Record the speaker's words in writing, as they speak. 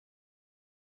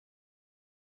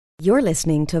You're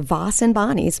listening to Voss and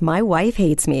Bonnie's My Wife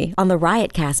Hates Me on the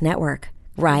Riotcast Network.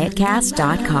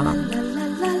 Riotcast.com.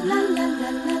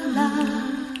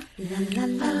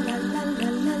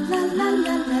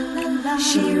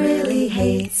 She really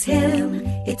hates him,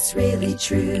 it's really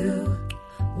true.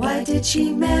 Why did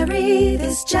she marry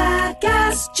this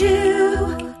jackass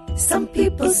Jew? Some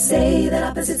people say that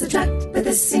opposites attract, but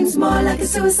this seems more like a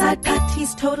suicide pact.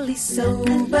 He's totally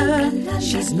sober,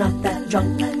 she's not that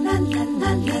drunk.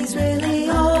 He's really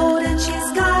old and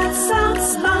she's got some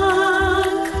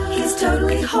spunk. He's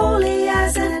totally holy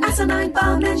as an asinine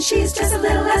bomb, and she's just a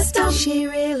little less dumb. She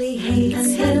really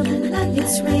hates him,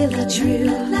 it's really true.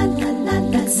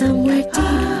 But somewhere deep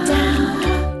down,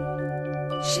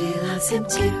 she loves him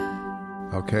too.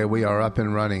 Okay, we are up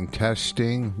and running.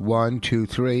 Testing. 1, 2,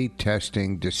 3.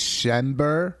 Testing.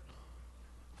 December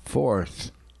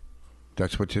 4th.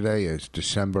 That's what today is.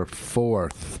 December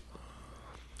 4th.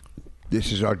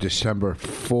 This is our December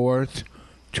 4th,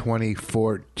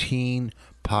 2014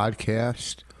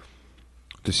 podcast.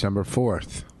 December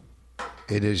 4th.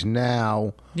 It is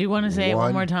now... Do you want to say it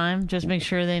one more time? Just make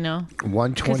sure they know.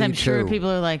 1:22. Because I'm sure people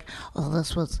are like, oh,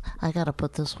 this was... I got to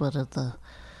put this one at the...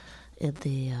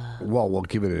 well, we'll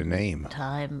give it a name.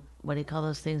 Time. What do you call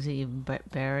those things that you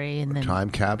bury and then time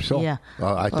capsule? Yeah.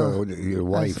 I thought your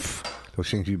wife.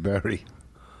 Those things you bury.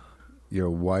 Your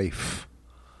wife.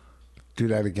 Do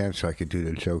that again so I could do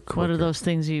the joke quicker. What are those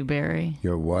things you bury?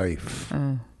 Your wife.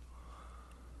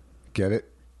 Get it?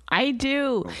 I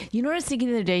do. You know what I was thinking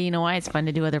the other day? You know why it's fun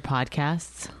to do other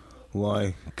podcasts?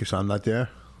 Why? Because I'm not there?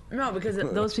 No, because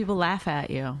those people laugh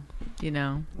at you. You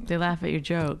know, they laugh at your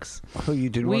jokes. Oh, you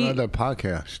did one other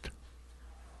podcast.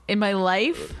 In my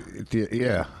life?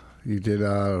 Yeah. You did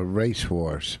Race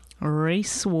Wars.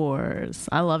 Race Wars.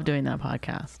 I love doing that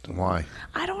podcast. Why?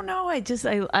 I don't know.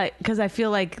 Because I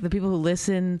feel like the people who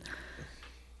listen,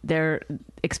 they're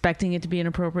expecting it to be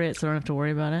inappropriate, so I don't have to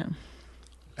worry about it.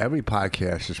 Every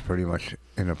podcast is pretty much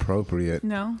inappropriate.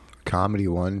 No. Comedy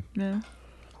one. No.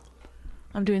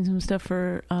 I'm doing some stuff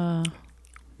for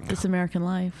This American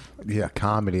Life. Yeah,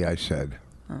 comedy, I said.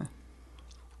 Oh.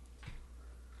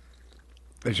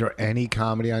 Is there any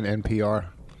comedy on NPR?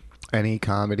 Any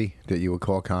comedy that you would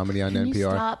call comedy on NPR? Can you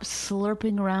stop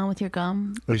slurping around with your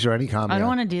gum? Is there any comedy? I don't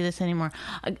want to do this anymore.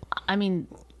 I mean,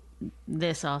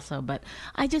 this also, but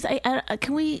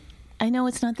can we... I know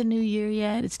it's not the new year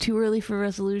yet. It's too early for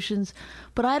resolutions.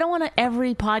 But I don't want to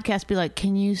every podcast be like,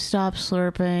 can you stop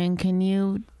slurping? Can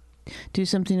you do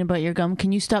something about your gum?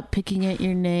 Can you stop picking at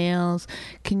your nails?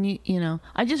 Can you,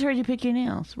 I just heard you pick your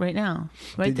nails right now.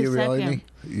 Right Did this you really? second.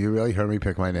 You really heard me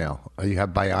pick my nail. You have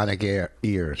bionic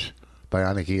ears.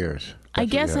 Bionic ears. I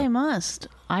guess I must.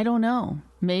 I don't know.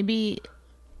 Maybe.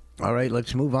 All right,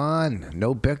 let's move on.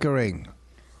 No bickering.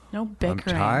 No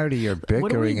bickering. I'm tired of your bickering.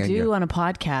 What do we do on a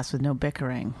podcast with no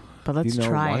bickering? But let's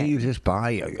try it. Why don't you just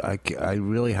buy? I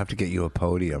really have to get you a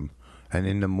podium, and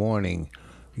in the morning,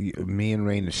 me and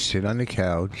Raina sit on the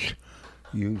couch.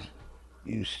 You.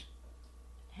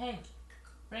 Hey,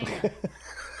 Raina,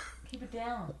 keep it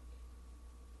down.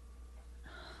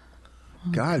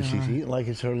 God, she's eating like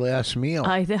it's her last meal.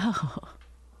 I know.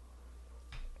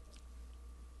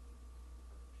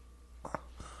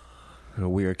 A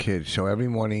weird kid. So every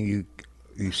morning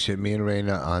you sit me and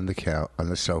Raina on the couch, on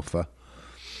the sofa,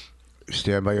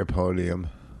 stand by your podium,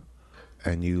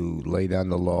 and you lay down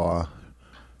the law.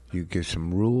 You give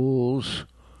some rules.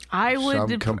 I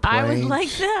would like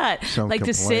that. Like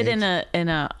to sit in a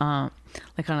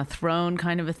like on a throne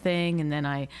kind of a thing, and then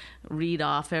I read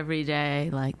off every day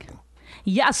like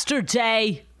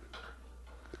yesterday.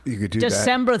 You could do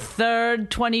December 3rd,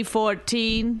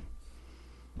 2014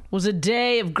 was a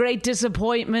day of great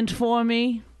disappointment for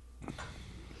me.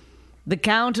 The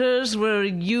counters were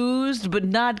used but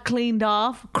not cleaned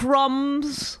off.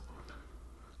 Crumbs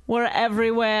were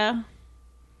everywhere.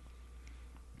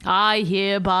 I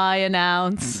hereby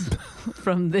announce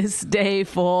from this day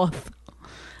forth,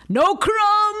 no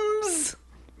crumbs!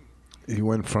 You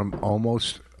went from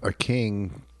almost a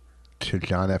king to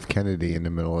John F. Kennedy in the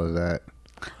middle of that.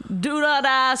 Do not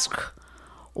ask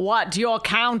what your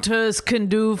counters can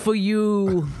do for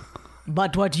you,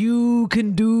 but what you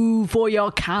can do for your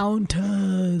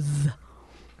counters.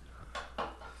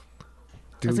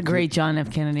 That's a great John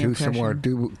F. Kennedy impression.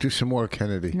 Do some more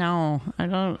Kennedy. No, I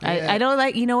don't. Yeah. I don't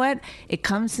like. You know what? It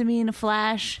comes to me in a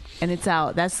flash, and it's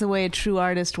out. That's the way a true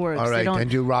artist works. All right, then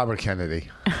do Robert Kennedy.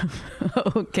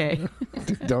 Okay.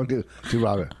 Don't do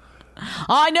Robert.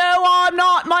 I know I'm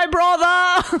not my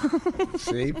brother.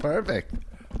 See, perfect.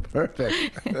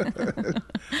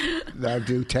 Now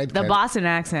do Ted. The Boston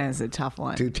accent is a tough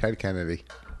one. Do Ted Kennedy.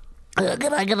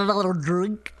 Can I get another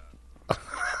drink?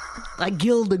 I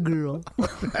killed a girl.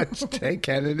 That's Ted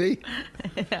Kennedy.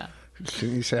 Yeah.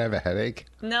 Shouldn't you say I have a headache?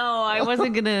 No, I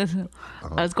wasn't gonna.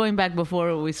 I was going back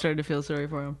before we started to feel sorry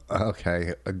for him.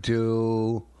 Okay,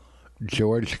 do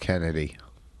George Kennedy.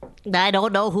 I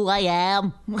don't know who I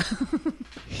am.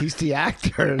 He's the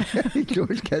actor.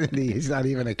 George Kennedy. He's not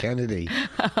even a Kennedy.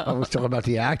 I was talking about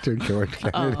the actor, George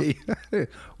Kennedy.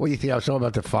 What do you think? I was talking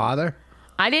about the father?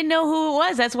 I didn't know who it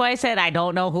was. That's why I said I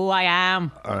don't know who I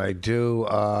am. All right, do...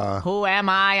 Who am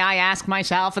I ask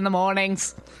myself in the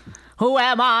mornings. Who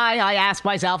am I ask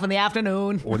myself in the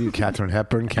afternoon. what are you, Katharine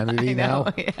Hepburn Kennedy I know,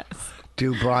 now? yes.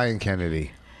 Do Brian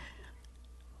Kennedy.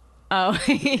 Oh,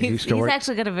 he's to work-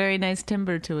 actually got a very nice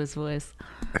timbre to his voice.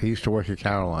 He used to work at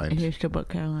Caroline's. Here's to book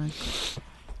Caroline.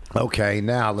 Okay,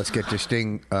 now let's get this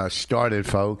thing started,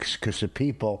 folks, because the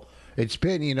people... It's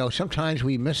been, sometimes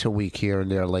we miss a week here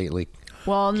and there lately.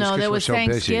 Well, Just no, 'cause there we're was so busy.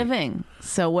 Thanksgiving.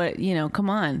 So what? Come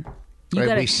on. You Right,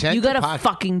 got we sent you got the a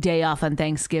fucking day off on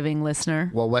Thanksgiving,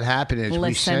 listener. Well, what happened is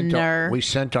Listener. we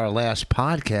sent our last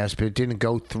podcast, but it didn't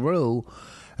go through,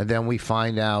 and then we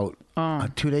find out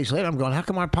 2 days later. I'm going, how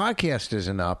come our podcast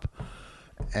isn't up?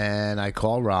 And I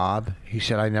called Rob. He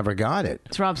said I never got it,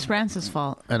 It's Rob Sprance's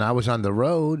fault. and I was on the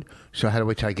road, so I had to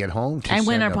wait till I get home to And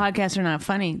when send our them. podcasts are not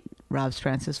funny, Rob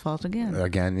Sprance's fault again.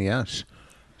 Again, yes.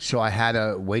 So I had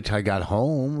to wait till I got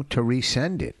home to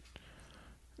resend it,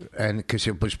 and because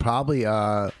it was probably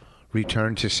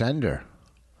return to sender.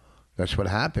 That's what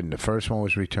happened. The first one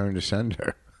was return to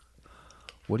sender.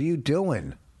 What are you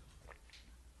doing?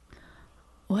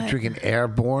 What? Drinking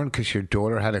Airborne because your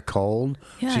daughter had a cold?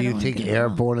 Yeah, so I you don't think get it.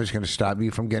 Airborne is going to stop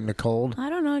you from getting a cold? I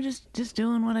don't know. Just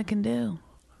doing what I can do.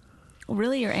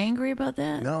 Really, you're angry about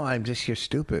that? No, you're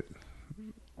stupid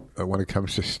when it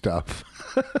comes to stuff.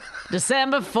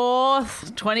 December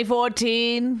 4th,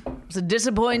 2014. It's a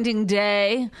disappointing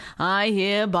day. I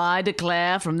hereby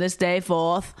declare from this day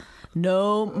forth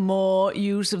no more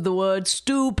use of the word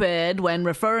stupid when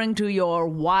referring to your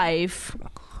wife.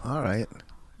 All right.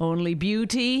 Only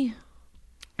beauty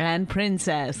and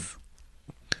princess.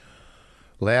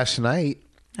 Last night,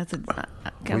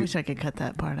 I wish I could cut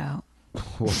that part out.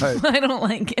 what? I don't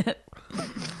like it.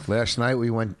 Last night we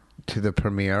went to the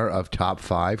premiere of Top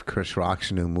 5, Chris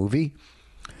Rock's new movie.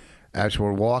 As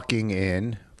we're walking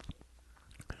in,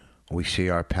 we see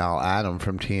our pal Adam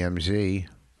from TMZ,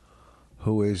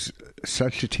 who is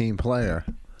such a team player.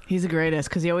 He's the greatest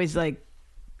because he always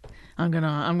I'm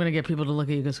gonna get people to look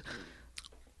at you.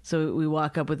 So we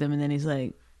walk up with him and then he's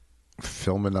like,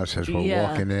 Filming us as we're Yeah.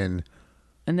 walking in.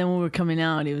 and then when we were coming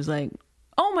out, he was like,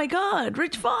 "Oh my God,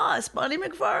 Rich Voss, Bonnie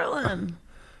McFarlane."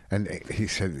 And he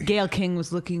said, Gail King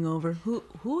was looking over. Who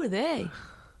are they?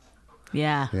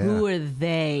 Yeah, Yeah. who are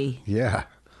they? yeah,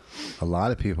 a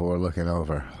lot of people were looking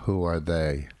over. Who are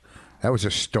they? That was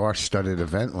a star-studded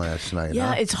event last night. Yeah,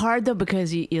 huh? it's hard though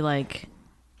because you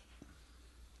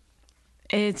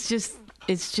it's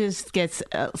just gets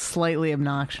slightly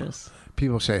obnoxious.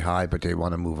 People say hi, but they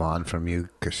want to move on from you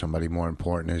because somebody more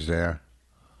important is there.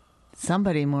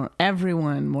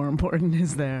 Everyone more important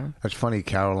is there. That's funny.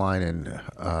 Caroline and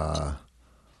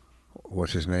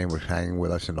what's his name was hanging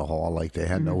with us in the hall. Like they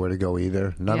had nowhere to go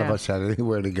either. None of Yeah. us had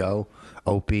anywhere to go.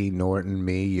 Opie, Norton,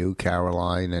 me, you,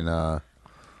 Caroline, and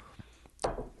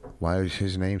why is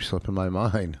his name slipping my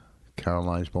mind?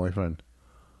 Caroline's boyfriend.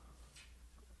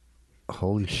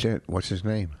 Holy shit! What's his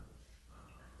name?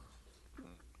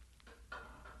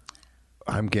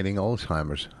 I'm getting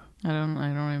Alzheimer's. I don't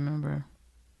remember.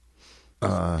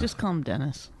 Just call him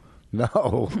Dennis.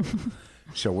 No.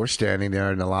 So we're standing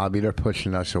there in the lobby. They're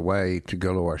pushing us away to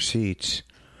go to our seats.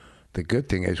 The good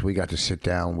thing is we got to sit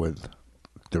down with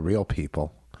the real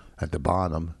people at the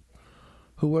bottom.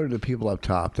 Who were the people up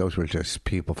top? Those were just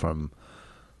people from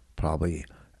probably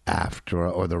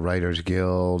AFTRA or the Writers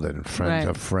Guild and Friends Right.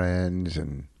 of Friends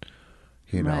and,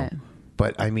 Right.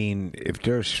 But, I mean, if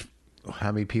there's...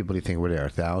 How many people do you think were there?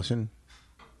 1,000?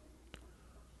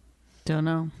 Don't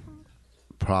know.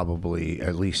 Probably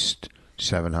at least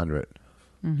 700.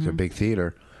 It's a big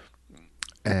theater.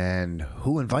 And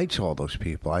who invites all those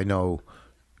people? I know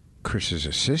Chris's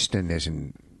assistant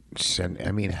isn't sent.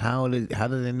 I mean, how do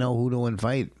they know who to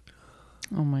invite?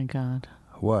 Oh my God.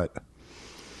 What?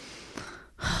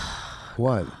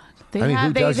 What? They I mean,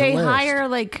 who does the they list? hire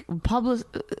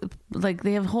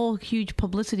they have whole huge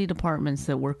publicity departments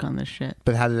that work on this shit.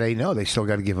 But how do they know? They still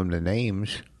got to give them the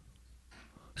names.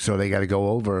 So they got to go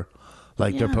over.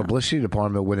 Like their Yeah. publicity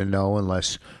department wouldn't know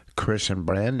unless Chris and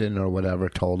Brandon or whatever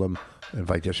told them,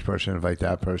 invite this person, invite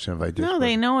that person, invite this No, person.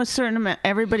 they know a certain amount.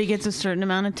 Everybody gets a certain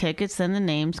amount of tickets. Then the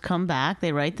names come back.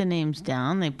 They write the names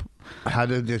down.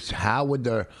 How would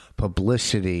the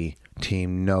publicity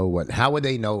team know what? How would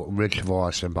they know Rich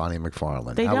Voss and Bonnie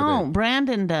McFarlane? They How would don't.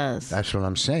 Brandon does. That's what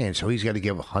I'm saying. So he's got to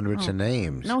give hundreds of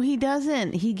names. No, he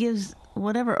doesn't. He gives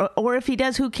whatever. Or if he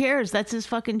does, who cares? That's his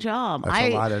fucking job. That's a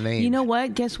lot of names. You know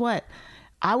what? Guess what?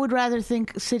 I would rather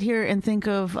sit here and think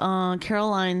of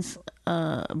Caroline's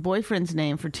boyfriend's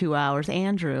name for 2 hours,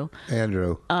 Andrew.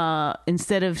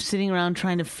 Instead of sitting around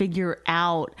trying to figure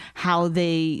out how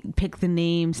they pick the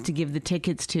names to give the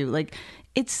tickets to. Like,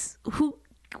 it's who.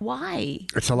 Why?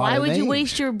 It's a lot Why of would names. you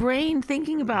waste your brain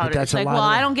thinking about it? That's It's like, a lot well,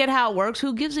 of- I don't get how it works.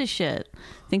 Who gives a shit?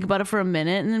 Think about it for a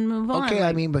minute and then move on. Okay, Like,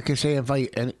 I mean, because they invite,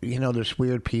 and there's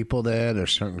weird people there.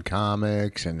 There's certain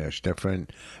comics, and there's different.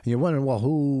 And you're wondering, well,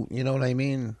 who? You know what I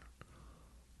mean?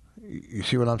 You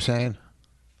see what I'm saying?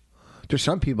 There's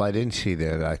some people I didn't see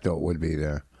there that I thought would be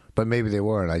there, but maybe they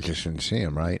were, and I just didn't see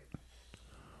them. Right?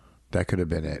 That could have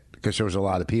been it, because there was a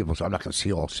lot of people, so I'm not going to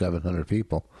see all 700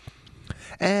 people.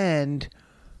 And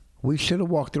we should have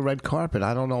walked the red carpet.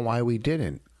 I don't know why we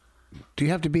didn't. Do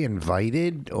you have to be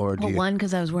invited, or do well, you one,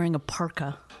 because I was wearing a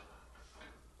parka.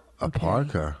 a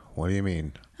parka? What do you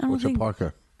mean? I don't What's think- a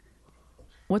parka?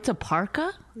 What's a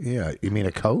parka? Yeah, you mean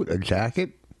a coat, a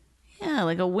jacket? Yeah,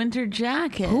 like a winter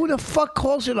jacket. Who the fuck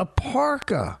calls it a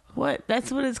parka? What?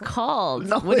 That's what it's called.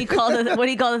 No, what do you call the What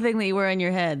do you call the thing that you wear on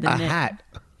your head? The A knit? hat.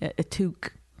 A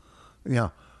toque. Yeah.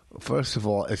 First of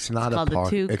all, it's not called a a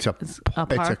parka. toque. It's a It's a it's a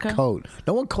parka? coat.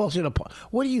 No one calls it a parka.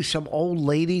 What are you, some old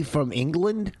lady from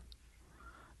England?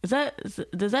 Does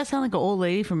that sound like an old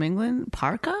lady from England?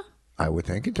 Parka? I would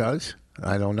think it does.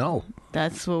 I don't know.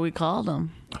 That's what we called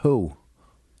them. Who?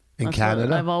 In That's what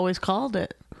Canada? I've always called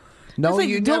it. No, It's like,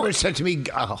 you don't- never said to me,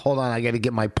 hold on, I got to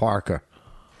get my parka.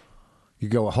 You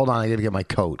go, hold on, I got to get my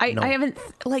coat. I No. haven't,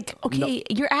 like, okay,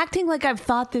 you're acting like I've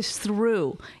thought this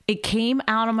through. It came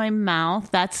out of my mouth.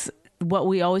 That's what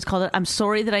we always called it. I'm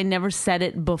sorry that I never said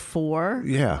it before,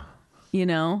 Yeah. you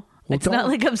know? Well, It's not don't-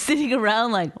 like I'm sitting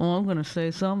around like, oh, I'm going to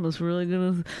say something that's really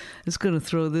going to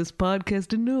throw this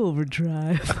podcast into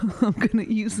overdrive. I'm going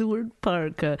to use the word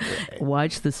parka.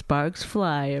 Watch the sparks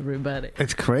fly, everybody.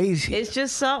 It's crazy. It's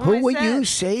just something Who I would said. you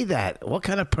say that? What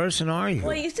kind of person are you?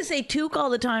 Well, I used to say toque all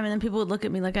the time, and then people would look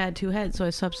at me like I had two heads, so I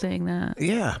stopped saying that.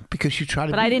 Yeah, because you try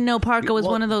to. But I didn't know parka was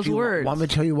one of those do you words. Want me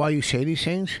to tell you why you say these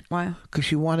things? Why?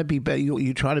 Because you want to be better.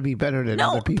 You try to be better than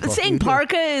No, other people. saying You do.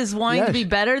 parka is wanting to Yes. be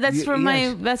better. That's Y- from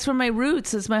yes. that's from my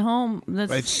roots. It's my home.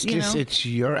 That's It's you just know. it's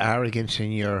your arrogance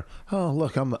and your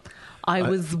look. I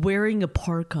was wearing a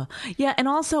parka. Yeah, and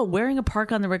also wearing a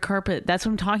parka on the red carpet. That's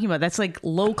what I'm talking about. That's like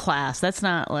low class. That's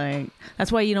not like.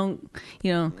 That's why you don't.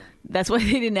 You know. That's why they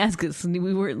didn't ask us.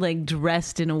 We weren't like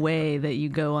dressed in a way that you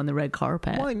go on the red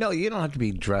carpet. Well, no, you don't have to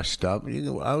be dressed up.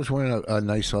 I was wearing a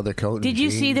nice leather coat. and Did you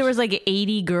see jeans. there was like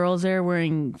 80 girls there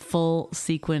wearing full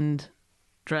sequined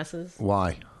dresses?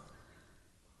 Why?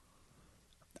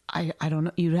 I don't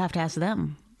know. You'd have to ask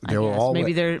them. I They were guess. all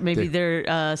maybe they-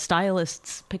 their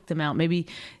stylists picked them out. Maybe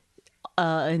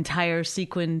entire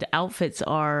sequined outfits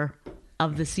are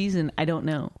of the season. I don't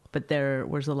know, but there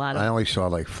was a lot I of only saw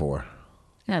like 4.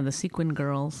 the sequin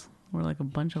girls were like a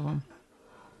bunch of them.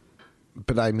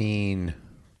 But I mean,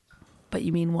 But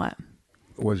you mean what?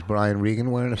 was Brian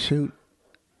Regan wearing a suit?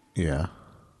 Yeah.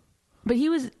 But he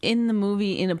was in the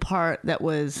movie in a part that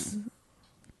was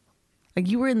like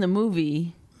you were in the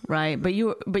movie, right? But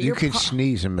You your could pa-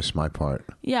 sneeze and miss my part.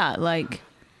 Yeah, like,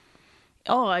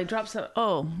 oh, I dropped some.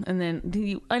 Oh, and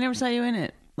then I never saw you in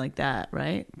it like that,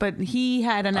 right? But he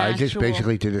had an I actual. just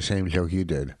basically did the same joke you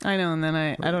did. I know, and then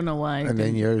I don't know why. And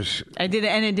then yours. I did it,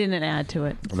 and it didn't add to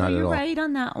it. So Not at you're all. right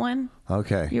on that one.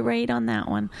 Okay. You're right on that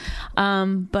one.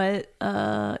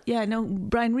 Yeah, no,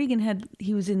 Brian Regan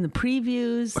he was in the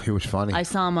previews. He was funny. I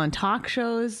saw him on talk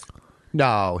shows.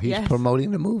 No, he's Yes.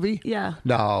 promoting the movie? Yeah.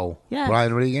 No. Yes.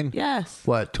 Brian Regan? Yes.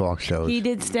 What talk shows? He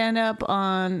did stand up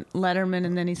on Letterman,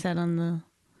 and then he said and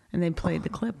they played the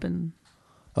clip, and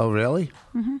Oh, really?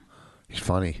 Mm-hmm. He's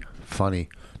funny. Funny.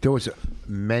 There was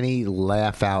many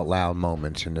laugh out loud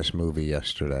moments in this movie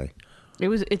yesterday.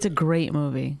 it's a great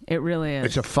movie. It really is.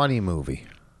 It's a funny movie.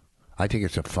 I think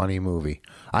it's a funny movie.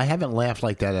 I haven't laughed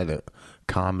like that at a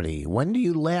comedy. When do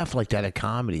you laugh like that at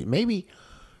comedy? Maybe,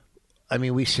 I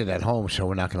mean, we sit at home, so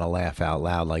we're not going to laugh out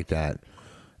loud like that.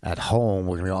 At home,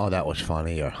 we're going to go, oh, that was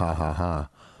funny, or ha, ha, ha,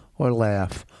 or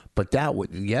laugh. But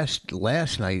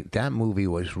last night, that movie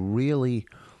was really,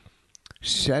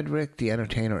 Cedric the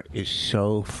Entertainer is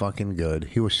so fucking good.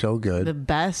 He was so good. The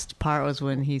best part was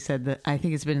when he said that. I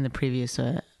think it's been in the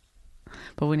preview,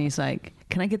 but when he's like,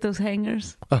 "Can I get those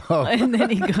hangers?" And then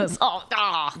he goes, "Oh,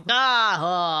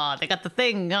 they got the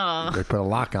thing." Oh. They put a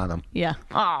lock on him. Yeah.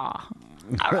 Oh,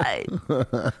 all right.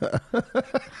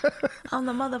 I'm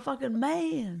the motherfucking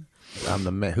man. I'm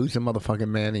the man. Who's the motherfucking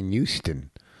man in Houston?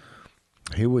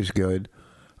 He was good.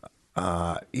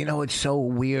 It's so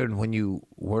weird when you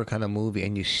work on a movie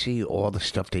and you see all the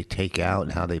stuff they take out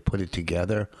and how they put it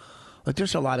together. Like,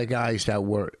 there's a lot of guys that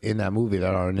were in that movie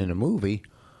that aren't in a movie,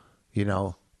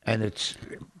 and it's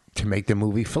to make the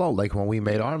movie flow. Like when we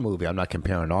made our movie, I'm not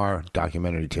comparing our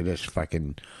documentary to this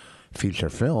fucking feature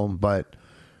film, but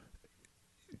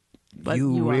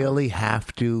you really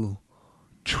have to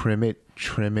trim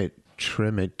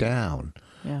it down.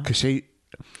 Yeah. Because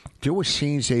there were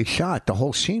scenes they shot, the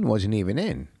whole scene wasn't even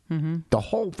in. Mm-hmm. The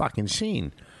whole fucking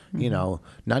scene.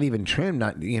 Not even trimmed.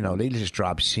 They just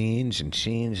dropped scenes,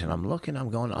 and I'm looking, I'm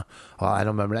going, oh, I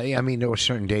don't remember that. I mean, there were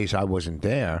certain days I wasn't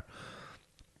there,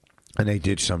 and they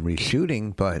did some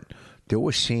reshooting, but there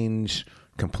were scenes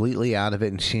completely out of it,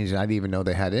 and scenes I didn't even know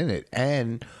they had in it,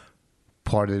 and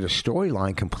part of the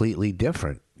storyline completely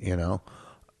different. It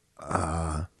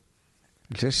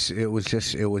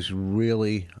was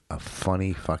really a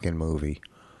funny fucking movie.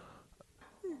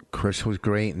 Chris was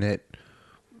great in it.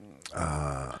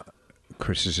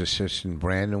 Chris's assistant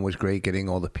Brandon was great getting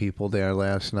all the people there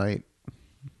last night.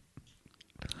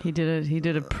 He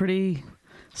did a pretty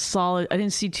solid. I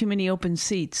didn't see too many open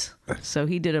seats, so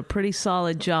he did a pretty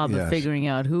solid job of figuring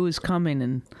out who is coming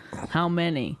and how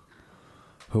many.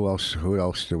 Who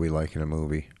else do we like in a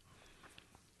movie?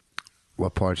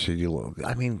 What parts did you love?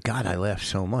 I mean, God, I laughed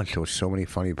so much. There were so many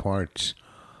funny parts.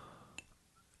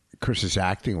 Chris's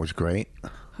acting was great.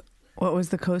 What was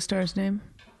the co-star's name?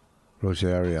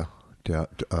 Rosaria.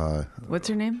 What's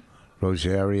her name?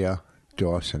 Rosaria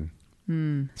Dawson.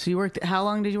 So you worked. How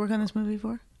long did you work on this movie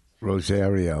for?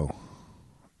 Rosario.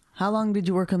 How long did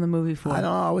you work on the movie for? I don't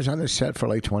know. I was on the set for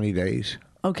like 20 days.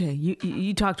 Okay,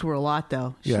 you talked to her a lot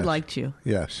though. She liked you.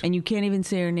 Yes. And you can't even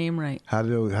say her name right. How's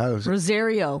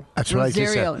Rosario. That's what Rosario. I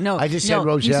just said. No, I just said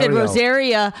Rosario. You said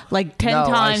Rosaria like 10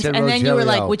 times, and then you were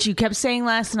like, Rosario. which you kept saying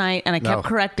last night, and I kept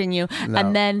correcting you. No.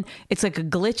 And then it's like a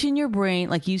glitch in your brain.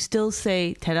 Like you still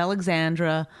say Ted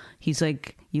Alexandra. He's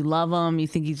like, you love him, you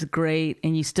think he's great,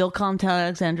 and you still call him Ted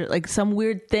Alexandra. Like some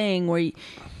weird thing where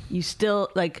you still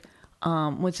like,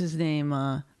 what's his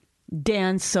name?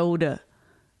 Dan Soda.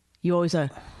 You always are.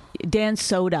 Dan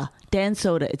Soda.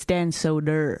 It's Dan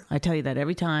Soder. I tell you that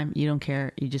every time. You don't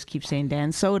care. You just keep saying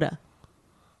Dan Soda.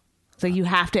 So you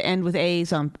have to end with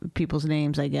A's on people's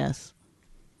names, I guess.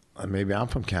 Maybe I'm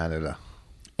from Canada.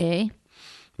 A?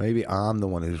 Maybe I'm the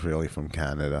one who's really from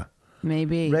Canada.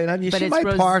 Maybe. Ray, have you seen my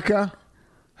parka?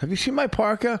 Have you seen my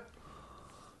parka?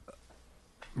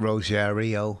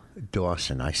 Rosario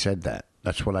Dawson. I said that.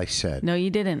 That's what I said. No, you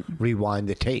didn't. Rewind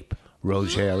the tape.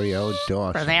 Rosario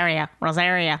Dawson.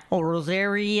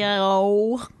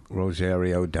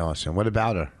 Rosario Dawson. What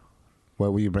about her?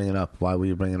 What were you bringing up? Why were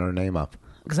you bringing her name up?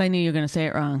 Because I knew you were going to say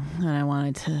it wrong, and I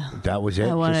wanted to. That was it.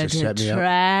 I wanted just to set me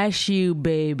trash you,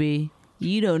 baby.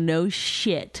 You don't know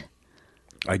shit.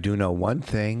 I do know one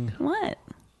thing. What?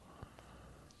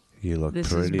 You look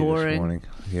This pretty is boring. this morning.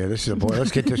 Yeah, this is boring. Let's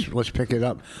get this. Let's pick it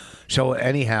up. So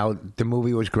anyhow, the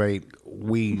movie was great.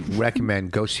 We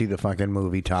recommend go see the fucking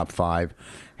movie. Top 5,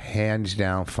 hands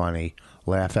down funny,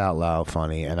 laugh out loud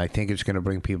funny, and I think it's going to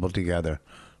bring people together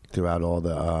throughout all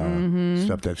the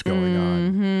stuff that's going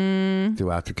on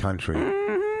throughout the country.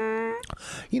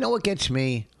 You know what gets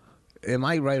me? Am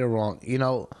I right or wrong?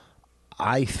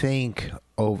 I think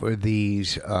over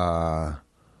these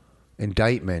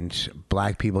indictments,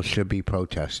 black people should be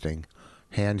protesting,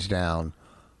 hands down.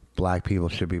 Black people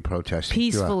should be protesting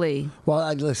peacefully.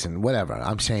 Well, listen, whatever.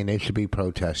 I'm saying they should be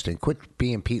protesting. Quit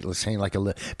being saying like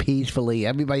peacefully.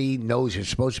 Everybody knows it's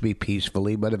supposed to be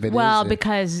peacefully, but if it well, isn't,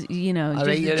 because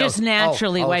just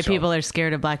naturally, white people are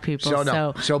scared of black people.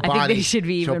 So Bonnie, I think they should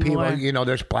be even more.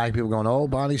 There's black people going, "Oh,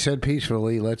 Bonnie said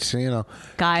peacefully. Let's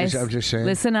guys. I'm just saying.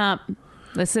 Listen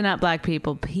up, black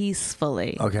people,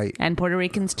 peacefully. Okay, and Puerto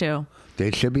Ricans too.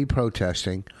 They should be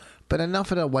protesting. But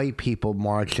enough of the white people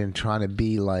marching, trying to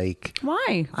be like.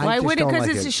 Why? Why would it? Because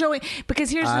it's showing. Because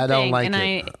here's the thing,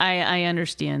 and I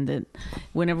understand that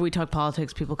whenever we talk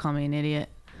politics, people call me an idiot.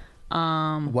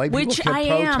 White people which can I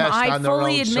protest am. I on their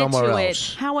fully own admit somewhere to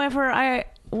else. it.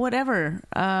 However,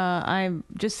 I'm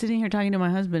just sitting here talking to my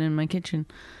husband in my kitchen.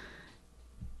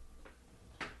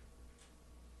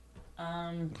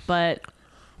 But.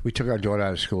 We took our daughter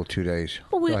out of school 2 days.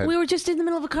 Well, we were just in the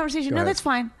middle of a conversation. No, that's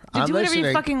fine. I'm do whatever you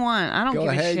listening. fucking want. I don't Go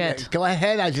give ahead. a shit. Go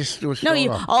ahead. I just was No, throwing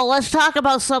you. off. Oh, let's talk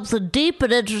about something deep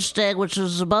and interesting, which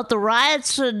is about the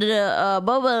riots and black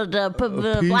and the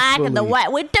Peacefully.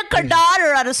 white. We took our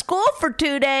daughter out of school for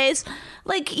 2 days.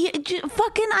 Like, fucking,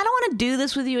 I don't want to do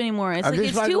this with you anymore. It's I'm like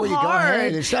just it's too fucking with you. Go hard.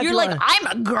 ahead. It's not You're too like, hard.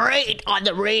 I'm great on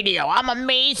the radio. I'm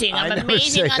amazing. I I'm never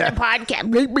amazing say on that. the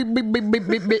podcast. Beep, beep, beep, beep, beep,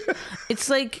 beep, beep. It's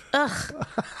like, ugh.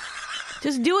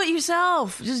 Just do it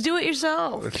yourself. Just do it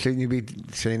yourself. Shouldn't you be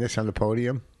saying this on the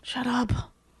podium? Shut up.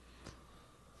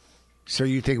 So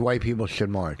you think white people should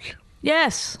march?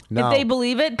 Yes. No. If they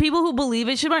believe it, people who believe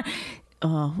it should march.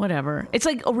 Whatever. It's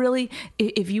like, oh, really?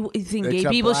 If you think It's gay a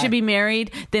people black- should be married,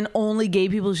 then only gay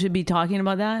people should be talking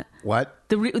about that? What?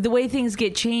 The way things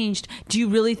get changed, do you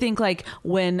really think like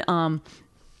when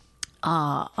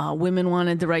women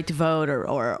wanted the right to vote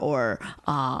or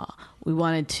we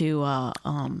wanted to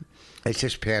It's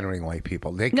just pandering white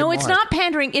people. They can no, it's march. not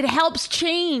pandering. It helps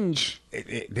change.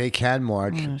 They can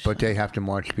march, but they have to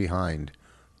march behind.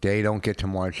 They don't get to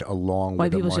march along White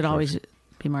with the people should marchers. always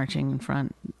be marching in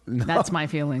front. That's my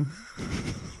feeling.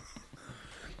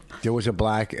 There was a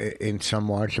black in some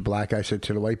march. A black guy said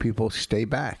to the white people, "Stay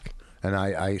back." And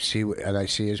I see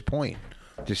his point.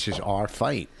 This is our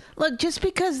fight. Look, just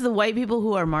because the white people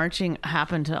who are marching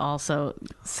happen to also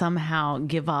somehow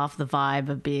give off the vibe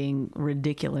of being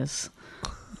ridiculous,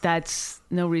 that's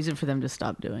no reason for them to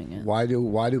stop doing it. Why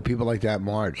do people like that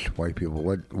march? White people.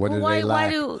 What do why- they why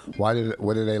lack? do- What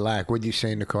do they lack? What did you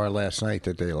say in the car last night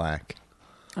that they lack?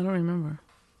 I don't remember.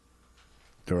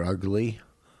 They're ugly.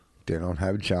 They don't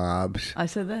have jobs. I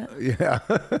said that? Yeah,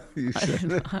 you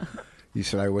said. You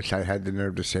said, "I wish I had the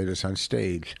nerve to say this on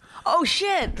stage." Oh,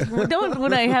 shit. Don't,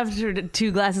 when I have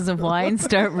 2 glasses of wine,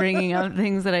 start bringing up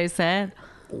things that I said.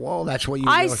 Well, that's what you.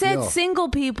 I really said feel. single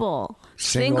people.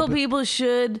 Single Single pe- people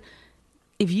should,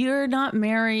 if you're not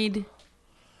married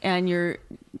and you're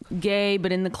gay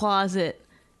but in the closet,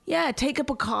 yeah, take up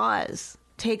a cause.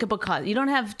 Take up a cause. You don't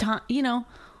have time,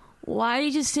 why are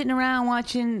you just sitting around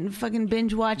fucking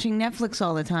binge watching Netflix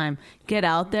all the time? Get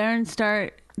out there and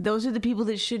start. Those are the people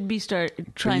that should be trying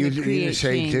to You create didn't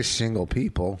say change. just single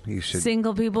people. You said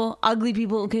Single people, ugly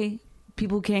people, okay?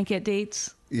 People who can't get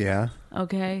dates, yeah.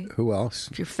 okay? Who else?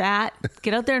 If you're fat,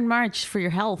 get out there and march for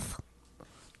your health.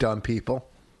 Dumb people.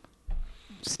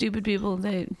 Stupid people,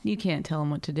 you can't tell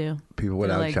them what to do. People They're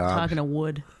without like jobs. talking to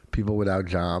wood. People without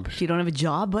jobs. If you don't have a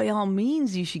job, by all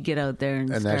means, you should get out there and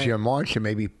And start as you're marching,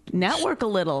 maybe network a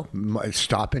little.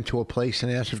 stop into a place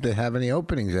and ask if they have any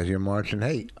openings as you're marching.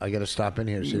 Hey, I got to stop in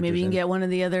here. See if Maybe you there's can any- get one of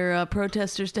the other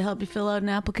protesters to help you fill out an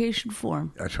application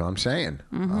form. That's what I'm saying.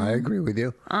 Mm-hmm. I agree with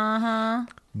you.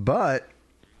 But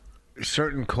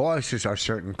certain causes are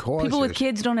certain causes. People with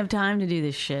kids don't have time to do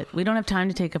this shit. We don't have time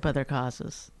to take up other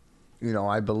causes.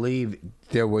 I believe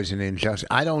there was an injustice.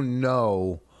 I don't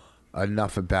know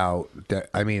enough about that.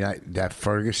 I mean, that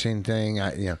Ferguson thing,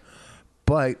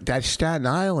 but that Staten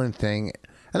Island thing,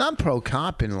 and I'm pro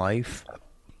cop in life.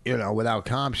 Without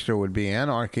cops, there would be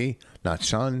anarchy, not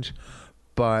sons,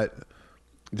 but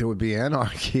there would be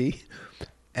anarchy.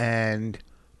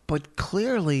 But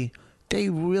clearly, they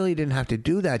really didn't have to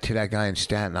do that to that guy in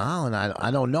Staten Island. I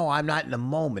don't know. I'm not in the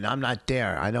moment. I'm not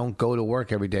there. I don't go to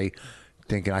work every day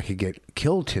thinking I could get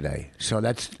killed today. So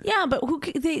that's Yeah, but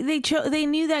they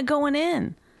knew that going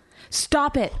in.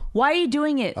 Stop it. Why are you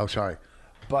doing it? oh sorry,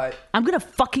 but I'm going to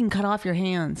fucking cut off your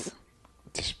hands.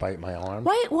 despite my arm,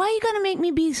 Why are you going to make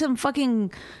me be some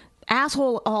fucking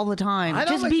asshole all the time? I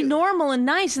don't Just like be it. normal and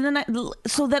nice, and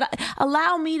then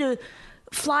allow me to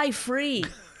fly free.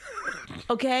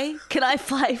 Okay? Can I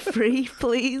fly free,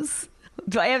 please?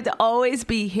 Do I have to always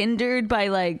be hindered by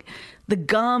like the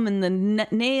gum and the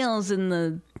nails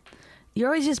and you're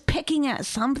always just picking at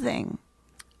something.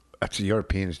 that's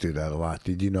Europeans do that a lot.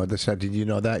 Did you know this? Did you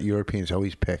know that Europeans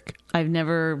always pick? I've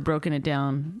never broken it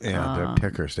down. Yeah, they're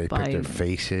pickers. They pick by their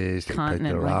faces, they pick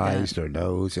continent their like eyes, that. their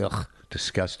nose. Ugh,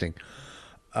 disgusting.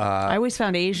 I always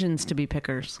found Asians to be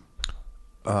pickers.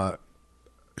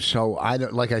 So I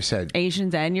don't, like I said,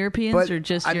 Asians and Europeans, But, or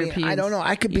just I mean, Europeans? I don't know.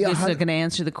 I could be You're just 100 not going to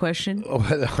answer the question. are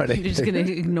they? You're just going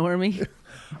to ignore me.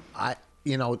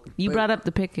 You You brought up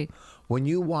the picking. when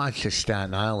you watch the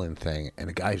Staten Island thing and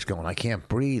the guy's going, I can't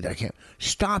breathe. I can't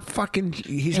stop fucking.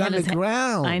 He's He on had the his he-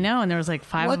 ground. I know, and there was like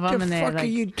 5 What of them, the and they fuck had are like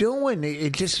you doing?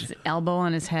 It just elbow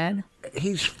on his head.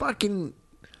 he's fucking.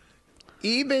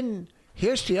 Even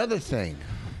here's the other thing.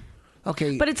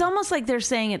 Okay, But it's almost like they're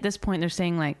saying at this point, they're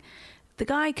saying like, the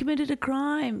guy committed a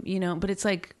crime, but it's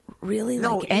like, really?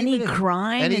 No, Like any even if-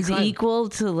 crime any is crime- equal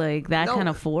to like that no, kind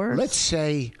of force? Let's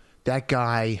say that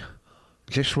guy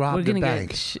just We're robbed going the to bank.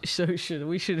 get...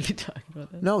 we shouldn't be talking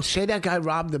about that. No, say that guy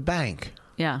robbed the bank.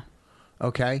 Yeah.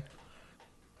 Okay?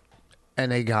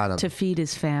 And they got him. To feed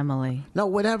his family. No,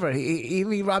 whatever. He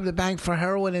robbed the bank for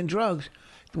heroin and drugs.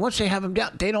 Once they have him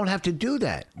down, they don't have to do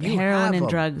that. You Heroin have and him.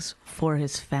 drugs for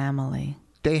his family.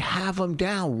 They have him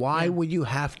down. Why would you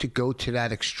have to go to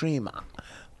that extreme?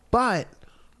 But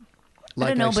like I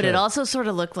don't know, but said, it also sort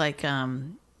of looked like,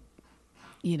 one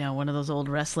of those old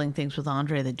wrestling things with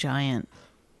Andre the Giant.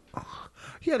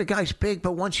 yeah, the guy's big,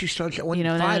 but once you start, when And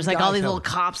then five there's like all guys these have- little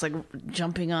cops like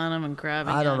jumping on him and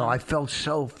grabbing. I don't at know. him. I felt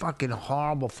so fucking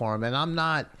horrible for him, and I'm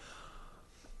not.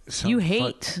 You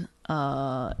hate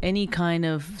any kind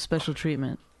of special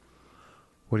treatment.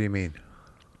 What do you mean?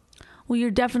 Well,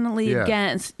 you're definitely Yeah.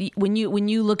 against when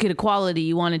you look at equality,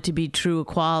 you want it to be true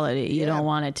equality. You don't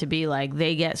want it to be like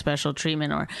they get special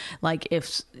treatment or like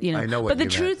if I know what But the you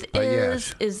truth meant,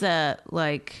 but is that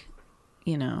like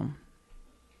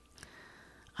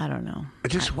I don't know.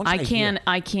 Just once I hear-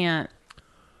 can't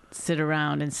sit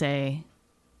around and say,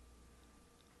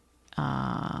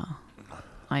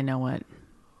 I know what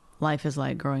life is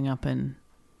like growing up in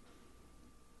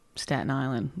Staten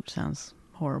Island, which sounds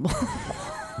horrible.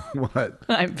 What?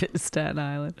 I've been to Staten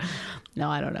Island. No,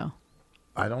 I don't know.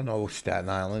 I don't know Staten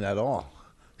Island at all.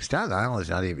 Staten Island is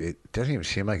not even. It doesn't even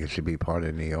seem like it should be part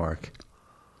of New York.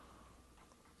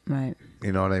 Right.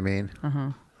 You know what I mean?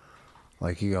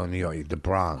 Like you go New York, the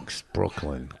Bronx,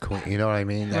 Brooklyn, Queen, you know what I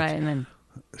mean? Right, and then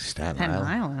Staten Staten Island.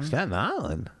 Island. Staten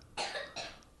Island.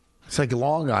 It's like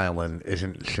Long Island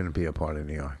shouldn't be a part of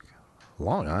New York.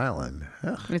 Long Island.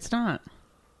 Yeah. it's not.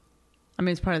 I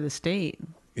mean, it's part of the state.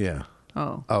 Yeah.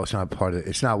 Oh, Oh, it's not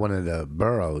one of the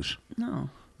boroughs. no.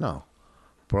 No.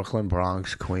 Brooklyn,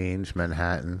 Bronx, Queens,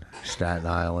 Manhattan, Staten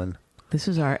Island. This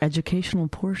is our educational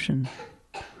portion.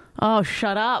 Oh,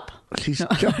 shut up. She's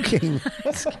joking.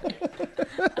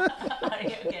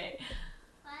 Okay.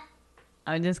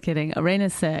 I'm just kidding.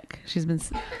 Arena's sick. She's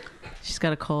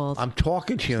got a cold. I'm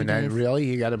talking to you, and then days. really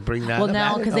you got to bring that Well, up.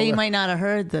 now, I because didn't they know might not have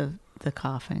heard the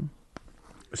coughing.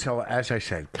 So, as I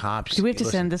said, cops. Do we have to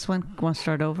listen, send this one? Want to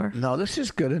start over? No, this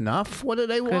is good enough. What do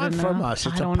they want from enough? us?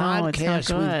 It's I a don't know. It's not podcast.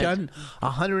 good. We've done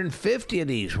 150 of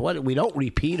these. What? We don't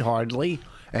repeat hardly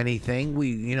anything.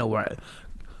 We don't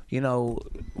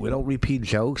repeat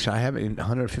jokes. I haven't in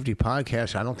 150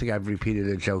 podcasts. I don't think I've repeated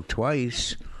a joke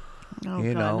twice. Oh,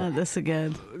 You God, know. not this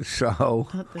again. So,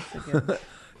 Not this again.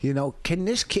 can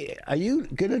this kid? Are you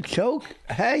gonna choke?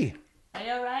 Hey, Are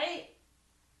you all right?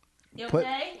 You Put-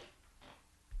 okay?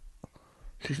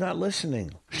 she's not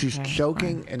listening. She's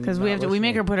choking, and Because not we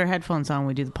make her listening. put her headphones on when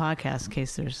we do the podcast in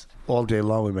case there's. all day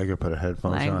long. We make her put her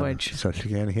headphones Language. on, so she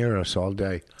can't hear us all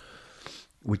day.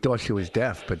 We thought she was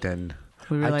deaf, but then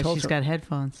We I realize told she's her- got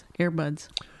headphones, earbuds.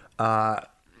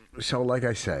 So, like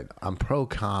I said, I'm pro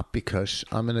cop because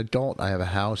I'm an adult. I have a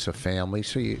house, a family,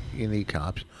 so you need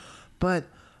cops. But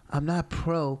I'm not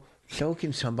pro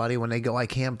choking somebody when they go, I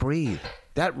can't breathe.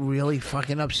 That really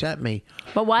fucking upset me.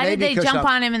 But why Maybe did they 'cause jump I'm-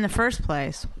 on him in the first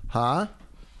place? Huh?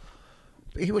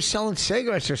 He was selling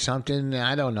cigarettes or something.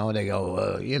 I don't know. They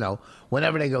go,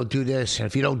 whenever they go do this, and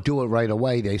if you don't do it right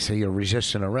away, they say you're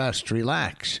resisting arrest.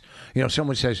 Relax.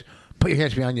 Someone says, put your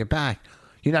hands behind your back.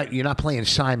 You're not playing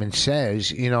Simon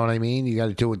Says. You know what I mean? You got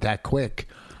to do it that quick.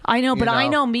 I know, but I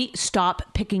know. know me.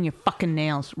 Stop picking your fucking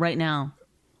nails right now.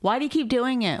 Why do you keep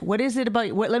doing it? What is it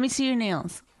about? Let me see your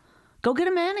nails. Go get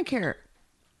a manicure.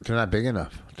 They're not big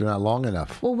enough. They're not long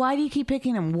enough. Well, why do you keep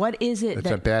picking them? What is it It's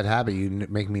a bad habit. You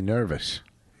make me nervous.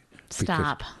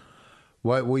 Stop.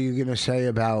 What were you going to say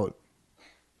about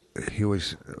he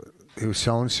was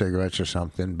selling cigarettes or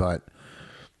something, but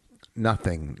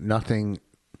nothing.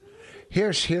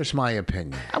 Here's my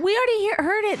opinion. We already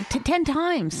heard it 10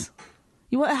 times.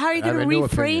 How are you I have going a to new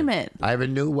reframe opinion. it? I have a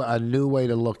new way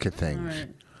to look at things.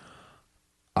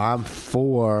 I'm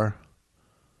for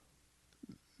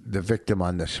the victim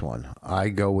on this one. I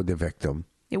go with the victim.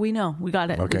 Yeah, we know. We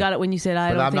got it. Okay. We got it when you said,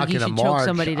 I But don't I'm not think you going should to choke march.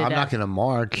 somebody to I'm death. not going to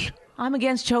march. I'm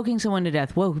against choking someone to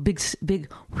death. Whoa,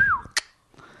 big.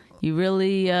 You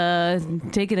really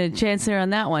taking a chance there on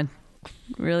that one.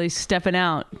 Really stepping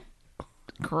out.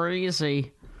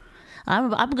 Crazy. I'm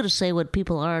going to say what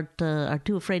people are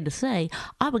too afraid to say.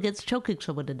 I'm against choking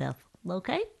someone to death.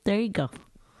 Okay? There you go.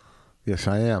 Yes,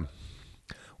 I am.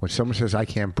 When someone says I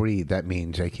can't breathe, that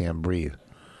means they can't breathe.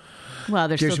 Well,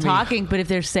 they're Gives still me- talking, but if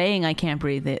they're saying I can't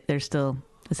breathe, they're still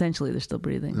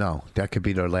breathing. No, that could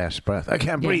be their last breath. I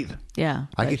can't Yeah. breathe. Yeah.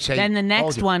 I But could say, then the hold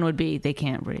next it. one would be they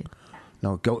can't breathe.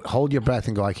 No, go hold your breath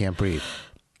and go. I can't breathe.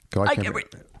 Go. I can't breathe.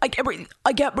 I can't breathe.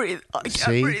 I can't breathe. I can't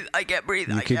See? breathe. I can't breathe.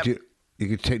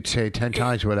 You could say it 10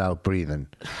 times without breathing.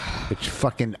 It's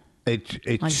fucking. It's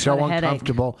just so got a headache.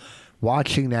 uncomfortable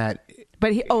watching that.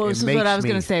 But this is what I was makes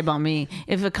going me- to say about me.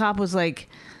 If a cop was like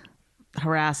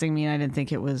harassing me and I didn't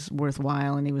think it was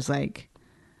worthwhile, and he was like,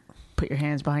 "Put your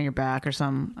hands behind your back" or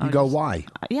something, I You would go, just- why?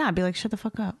 Yeah, I'd be like, "Shut the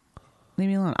fuck up, leave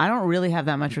me alone." I don't really have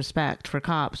that much respect for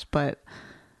cops, but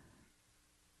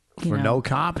you For know. no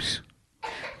cops?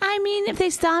 I mean, if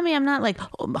they stop me, I'm not like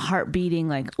heart beating,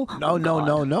 like, oh, No, no, God.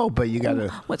 no, no. But you gotta.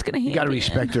 What's gonna You gotta happen?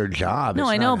 respect their job. No,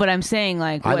 It's I know, not- but I'm saying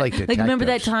like, I what- like remember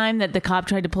that detectives. time that the cop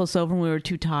tried to pull us over and we were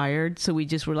too tired, so we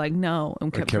just were like, no,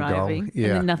 and kept kept going. driving, Yeah.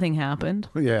 and then nothing happened.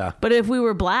 Yeah, But if we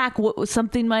were black,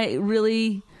 something might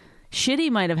really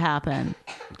shitty might have happened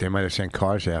they might have sent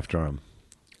cars after him.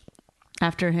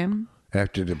 after him,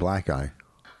 After the black guy.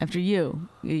 after you.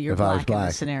 You're If I was black in black.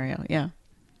 this scenario, yeah.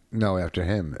 No, after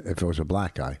him. If it was a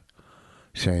black guy,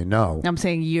 saying no. I'm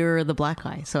saying you're the black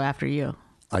guy, so after you.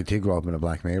 I did grow up in a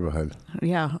black neighborhood.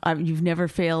 Yeah, you've never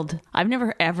failed. I've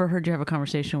never ever heard you have a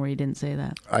conversation where you didn't say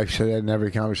that. I've said that in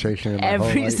every conversation. In my whole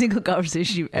Every life. single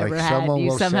conversation you've ever had, someone you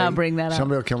will somehow say- bring that up.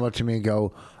 Somebody will come up to me and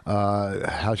go,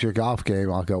 "How's your golf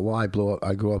game?" I'll go, "Well, I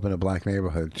grew up in a black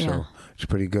neighborhood, so Yeah. it's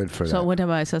pretty good for So that." one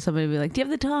time I saw somebody be like, "Do you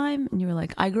have the time?" And you were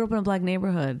like, "I grew up in a black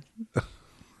neighborhood."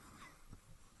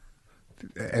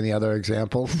 Any other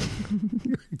examples?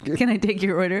 Can I take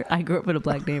your order? I grew up in a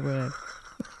black neighborhood.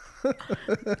 You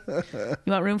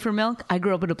want room for milk? I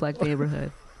grew up in a black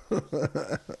neighborhood.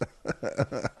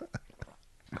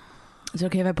 Is it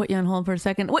okay if I put you on hold for a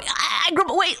second? Wait, I grew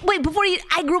up. Wait, before you,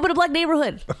 I grew up in a black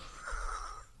neighborhood.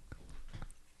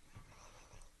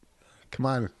 Come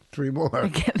on, 3 more. I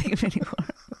can't think of any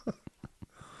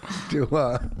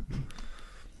more.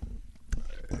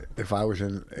 If I was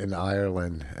in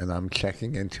Ireland and I'm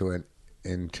checking into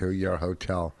your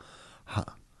hotel,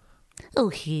 Oh,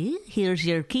 here's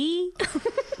your key.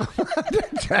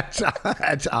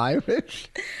 that's Irish.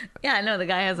 Yeah, I know the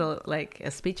guy has a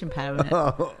speech impediment.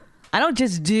 I don't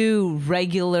just do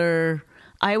regular.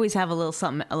 I always have a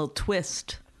little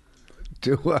twist.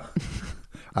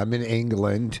 I'm in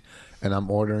England and I'm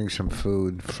ordering some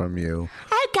food from you.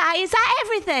 Okay, is that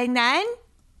everything then?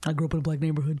 I grew up in a black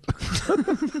neighborhood.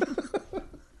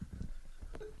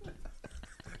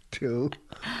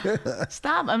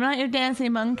 Stop! I'm not your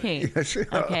dancing monkey. Yes, you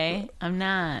are. Okay, I'm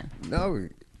not. No,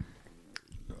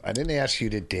 I didn't ask you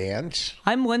to dance.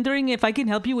 I'm wondering if I can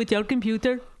help you with your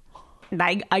computer.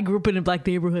 I grew up in a black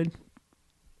neighborhood.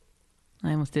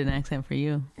 I almost did an accent for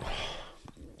you.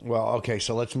 Well, okay,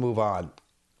 so let's move on.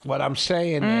 What I'm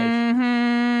saying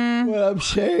is,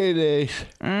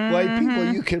 white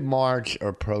people, you can march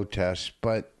or protest,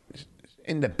 but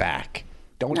in the back.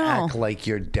 Don't No. act like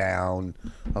you're down.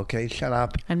 Okay, shut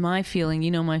up. And my feeling,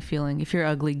 you know my feeling. If you're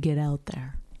ugly, get out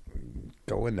there.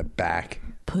 Go in the back.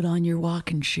 Put on your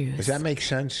walking shoes. Does that make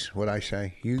sense, what I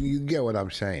say? You get what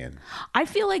I'm saying. I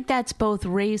feel like that's both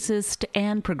racist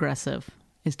and progressive,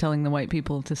 is telling the white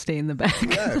people to stay in the back.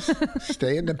 Yes.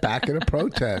 Stay in the back of the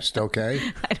protest, okay?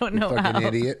 I don't You know fucking how.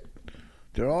 idiot.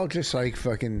 They're all just like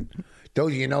fucking...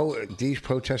 Those, these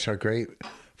protests are great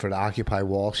for the Occupy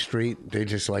Wall Street. They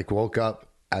just like woke up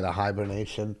out of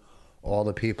hibernation. All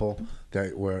the people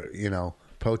that were,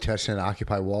 protesting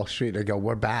Occupy Wall Street, they go,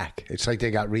 we're back. It's like they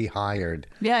got rehired.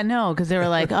 Yeah, no, because they were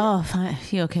like, oh, fine.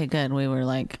 Okay, good. We were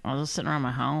like, I was just sitting around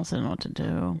my house, I didn't know what to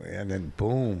do. And then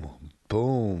boom,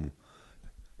 boom.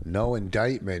 No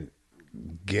indictment.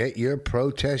 Get your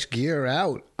protest gear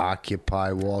out.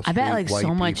 Occupy Wall Street. I bet like white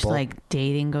so much people. like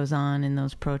dating goes on in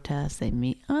those protests. They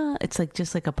meet. It's like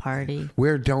just like a party.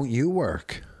 Where don't you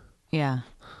work? Yeah.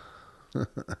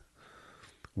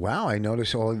 Wow, I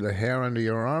notice all the hair under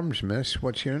your arms, miss.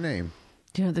 What's your name?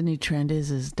 Do you know what the new trend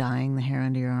is? Is dyeing the hair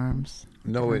under your arms.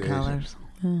 No, it Different isn't.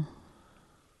 colors. Yeah.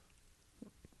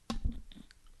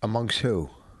 Amongst who?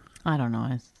 I don't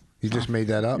know. You just made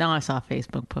that up? No, I saw a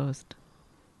Facebook post.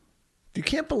 You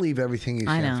can't believe everything you see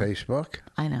I on know. Facebook.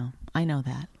 I know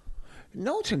that.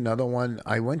 No, it's another one.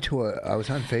 I was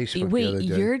on Facebook the Wait, other day.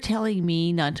 you're telling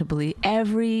me not to believe?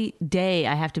 Every day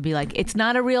I have to be like, it's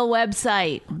not a real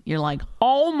website. You're like,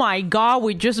 oh my God,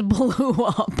 we just blew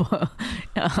up,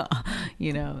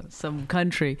 some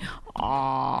country.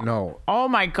 Oh, No. Oh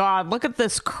my God, look at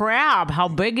this crab, how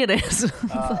big it is. It's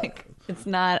like, it's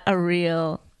not a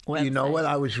real website. You know what?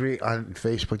 I was on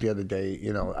Facebook the other day.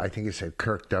 I think it said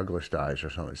Kirk Douglas dies or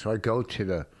something. So I go to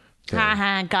the thing.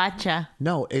 Haha, gotcha.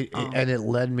 No, and it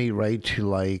led me right to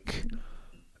like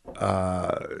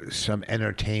some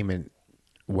entertainment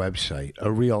website,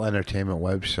 a real entertainment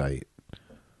website.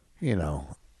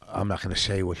 I'm not going to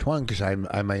say which one because I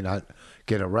might not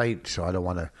get it right, so I don't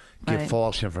want to give Right.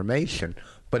 false information.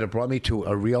 But it brought me to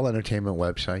a real entertainment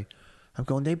website. I'm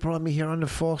going, they brought me here under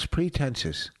false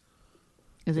pretenses.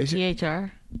 Is it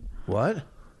THR? What?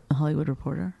 Hollywood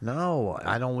Reporter? No,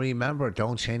 I don't remember.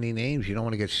 Don't say any names. You don't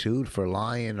want to get sued for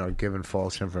lying or giving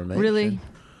false information. Really?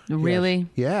 Really?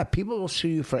 Yes. Yeah, people will sue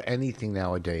you for anything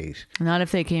nowadays. Not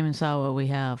if they came and saw what we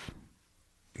have.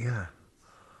 Yeah.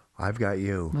 I've got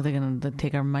you. Are they going to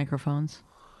take our microphones?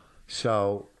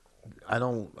 So I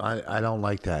don't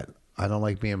like that. I don't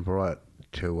like being brought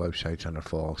to websites under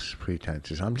false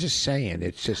pretenses. I'm just saying,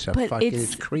 it's just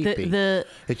it's creepy.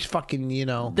 It's fucking,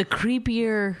 The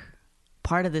creepier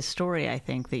part of the story, I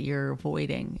think, that you're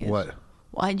avoiding is, what?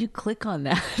 Why'd you click on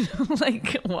that?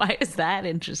 Like, why is that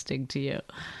interesting to you?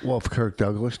 Well, if Kirk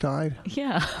Douglas died?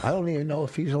 Yeah. I don't even know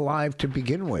if he's alive to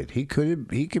begin with. He could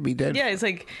be dead. Yeah, it's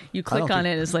like you click on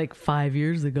it, it's like 5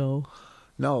 years ago.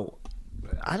 No,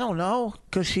 I don't know,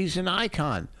 because he's an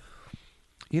icon.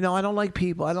 I don't like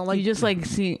people. I don't like... You just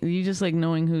like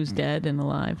knowing who's dead and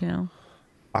alive now?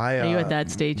 Are you at that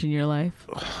stage in your life?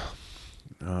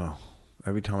 Oh,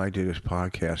 every time I do this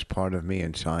podcast, part of me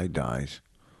inside dies.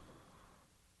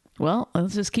 Well,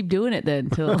 let's just keep doing it then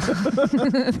till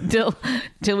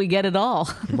we get it all.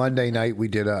 Monday night, we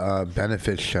did a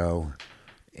benefit show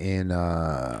in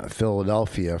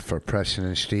Philadelphia for Preston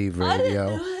and Steve Radio. I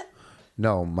didn't do it.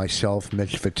 No, myself,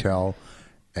 Mitch Fattel,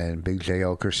 and Big J.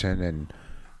 Okerson, and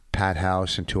Pat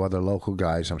House, and 2 other local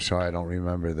guys. I'm sorry I don't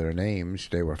remember their names.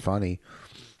 They were funny.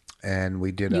 And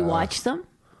we did... You watched them?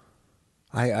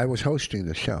 I was hosting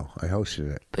the show. I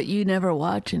hosted it. But you never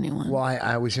watch anyone. Well,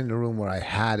 I was in the room where I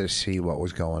had to see what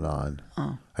was going on.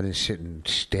 Oh. I didn't sit and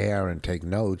stare and take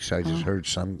notes. I just heard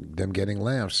them getting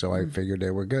laughs, so I figured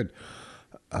they were good.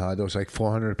 There was like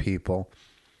 400 people,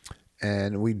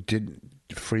 and we did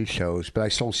free shows, but I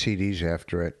sold CDs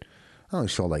after it. I only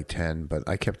sold like 10, but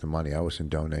I kept the money. I wasn't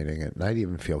donating it, and I didn't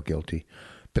even feel guilty.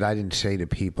 But I didn't say to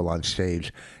people on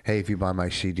stage, hey, if you buy my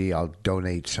CD, I'll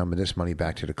donate some of this money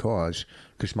back to the cause,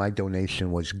 because my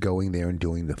donation was going there and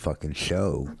doing the fucking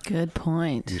show. Good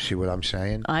point. You see what I'm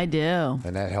saying? I do.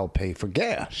 And that helped pay for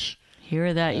gas.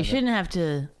 Hear that? You shouldn't have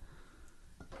to,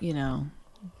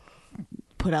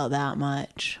 put out that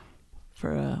much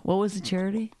for what was the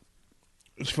charity?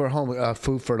 It's for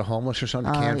food for the homeless or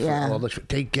something.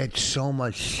 They get so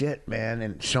much shit, man,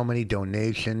 and so many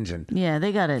donations, and yeah,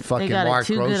 they got it. Fucking They got Mark it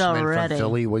too Grossman good already. from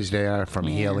Philly was there from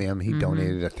Helium. He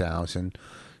donated 1,000.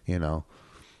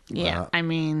 Yeah, I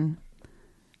mean,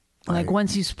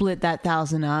 once you split that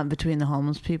 1,000 up between the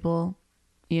homeless people,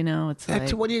 it's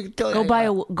like what do you do?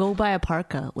 go buy a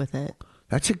parka with it.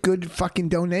 That's a good fucking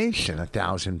donation.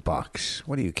 $1,000.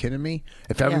 What are you kidding me?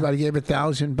 If everybody gave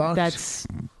 $1,000,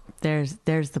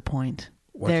 there's the point.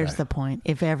 The point.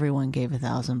 If everyone gave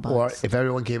 $1,000, or if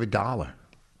everyone gave $1.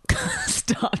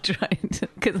 Stop trying to,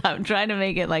 because I'm trying to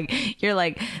make it like you're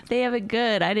like they have it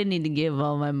good. I didn't need to give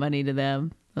all my money to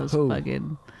them. Those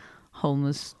fucking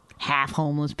homeless, half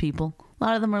homeless people. A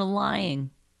lot of them are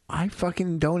lying. I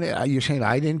fucking donate. You're saying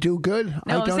I didn't do good?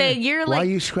 No, I'm saying you're like. Why are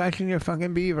you scratching your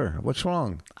fucking beaver? What's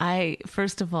wrong?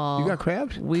 First of all, you got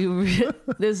crabs?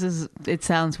 It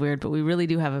sounds weird, but we really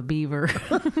do have a beaver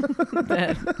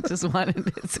that just wanted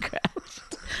it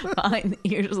scratched behind the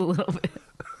ears a little bit.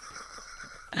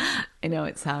 I know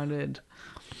it sounded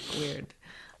weird.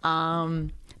 No,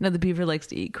 the beaver likes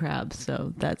to eat crabs,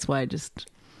 so that's why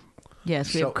we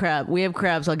have crab. We have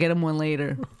crabs. I'll get them one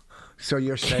later. So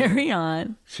you're saying carry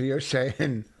on. So you're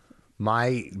saying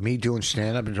me doing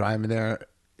stand up and driving there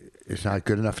is not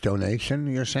good enough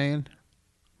donation? You're saying?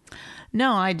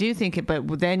 No, I do think it,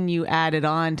 but then you add it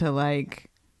on to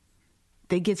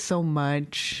they get so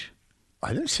much.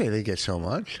 I didn't say they get so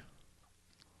much.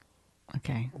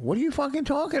 Okay. What are you fucking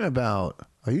talking about?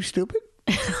 Are you stupid?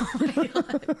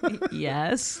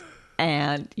 Yes,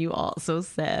 and you also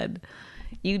said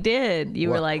you did. You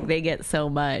were like, they get so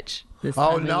much.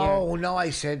 No, I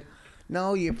said,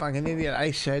 no, you fucking idiot. I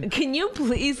said, can you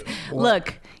please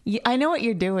look? I know what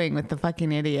you're doing with the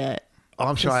fucking idiot. Oh,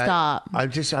 I'm sorry. Stop.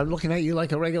 I'm looking at you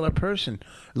like a regular person,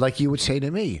 like you would say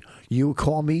to me. You would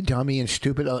call me dummy and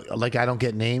stupid, like I don't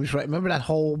get names right. Remember that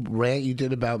whole rant you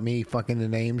did about me fucking the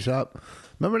names up?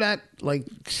 Remember that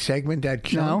segment, that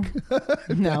chunk?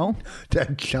 No.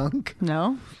 that chunk?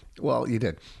 No. Well, you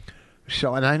did.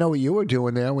 So, and I know what you were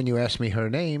doing there when you asked me her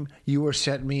name. You were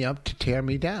setting me up to tear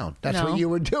me down. That's what you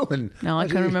were doing. No, I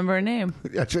couldn't remember her name.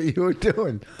 That's what you were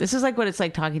doing. This is like what it's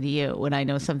like talking to you when I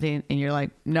know something and you're like,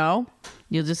 no,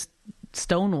 you'll just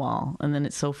stonewall. And then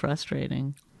it's so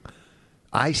frustrating.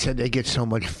 I said they get so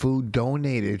much food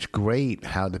donated. It's great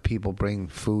how the people bring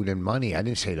food and money. I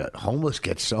didn't say that homeless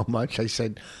get so much. I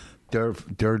said their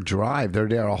drive. They're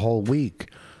there a whole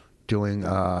week doing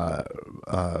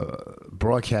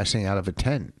broadcasting out of a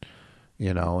tent,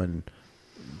 and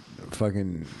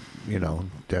fucking,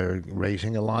 they're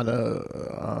raising a lot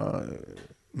of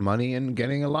money and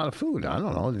getting a lot of food. I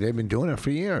don't know. They've been doing it for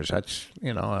years. That's,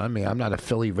 I'm not a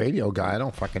Philly radio guy. I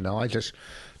don't fucking know. I just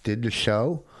did the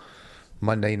show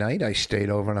Monday night. I stayed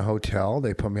over in a hotel.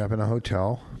 They put me up in a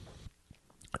hotel.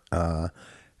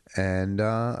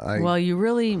 Well, you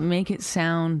really make it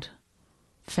sound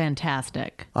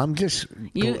fantastic. I'm just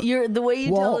you're the way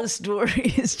you tell the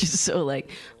story is just so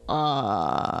like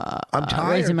I'm tired.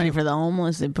 Raising money for the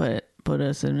homeless. They put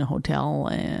us in a hotel,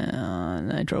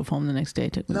 and I drove home the next day.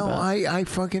 It took me about I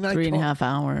 3.5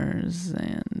 hours,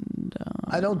 and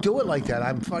I don't do it like that.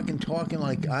 I'm fucking talking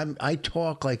like I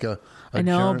talk like a I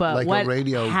know, but like what a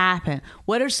radio. happened?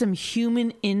 What are some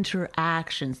human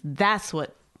interactions? That's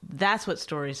what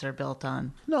stories are built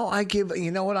on. No, I give.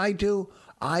 You know what I do?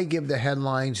 I give the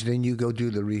headlines, then you go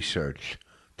do the research.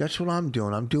 That's what I'm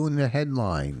doing. I'm doing the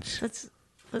headlines. Let's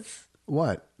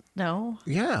What? no.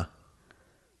 Yeah.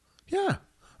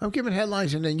 I'm giving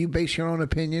headlines, and then you base your own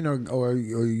opinion, or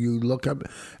you look up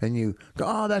and you go,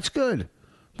 "Oh, that's good."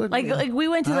 Like we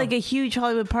went to like a huge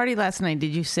Hollywood party last night.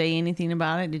 Did you say anything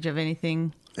about it? Did you have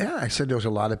anything? Yeah, I said there was a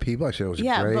lot of people. I said it was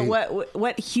Yeah, great. but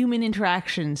what human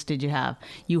interactions did you have?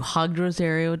 You hugged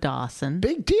Rosario Dawson.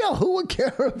 Big deal. Who would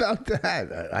care about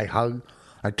that?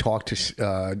 I talked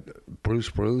to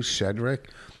Bruce, Cedric.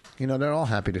 They're all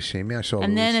happy to see me. I saw.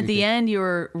 And Louis then at the C.K. end, you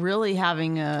were really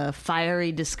having a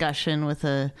fiery discussion with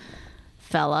a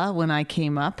fella when I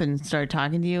came up and started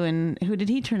talking to you. And who did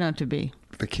he turn out to be?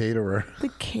 The caterer. The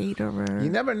caterer. You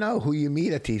never know who you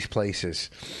meet at these places.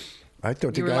 I thought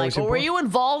You the were guy like, was "Oh, were important. you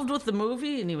involved with the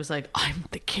movie?" And he was like, "I'm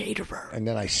the caterer." And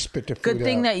then I spit the food Good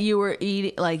thing out. that you were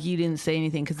eating, like you didn't say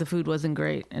anything because the food wasn't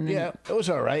great. And then Yeah, it was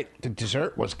all right. The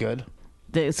dessert was good.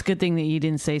 it's a good thing that you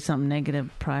didn't say something negative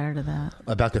prior to that.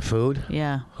 About the food?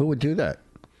 Yeah. Who would do that?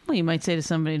 Well, you might say to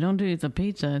somebody, "Don't do the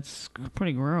pizza. It's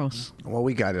pretty gross." Well,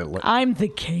 we got it. I'm the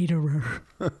caterer.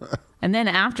 And then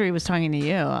after he was talking to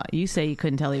you, you say you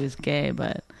couldn't tell he was gay,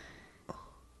 but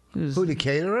he was, Who, the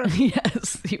caterer?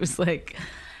 yes, he was like.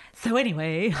 So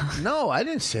anyway, No, I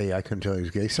didn't say I couldn't tell he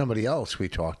was gay. Somebody else we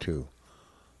talked to,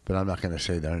 but I'm not going to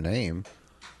say their name.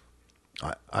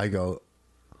 I go,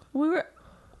 we were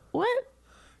what?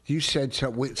 you said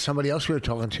somebody else we were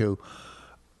talking to.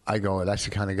 I go, that's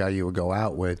the kind of guy you would go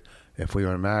out with if we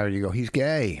were married. You go, he's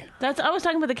gay. I was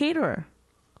talking about the caterer.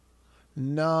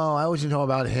 No, I wasn't talking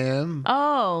about him.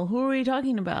 Oh, who are you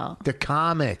talking about? The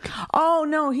comic. Oh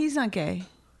no, he's not gay.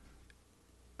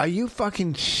 Are you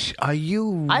fucking? Are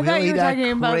you I thought really you were that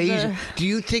talking about crazy? the- Do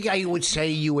you think I would say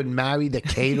you would marry the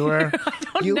caterer?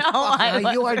 No,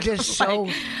 You are just so.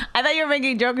 I thought you were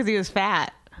making a joke because he was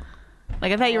fat.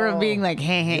 Like I thought you were being like,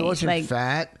 "Hey, hey." He wasn't like,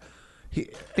 fat.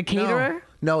 The caterer?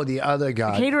 No, the other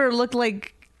guy. Caterer looked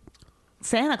like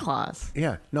Santa Claus.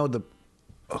 Yeah. No,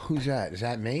 who's that? Is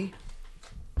that me?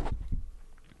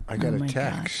 I got Oh a my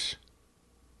text.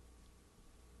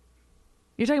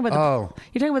 You're talking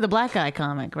about the black guy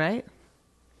comic, right?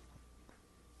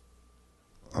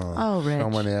 Rich.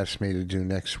 Someone asked me to do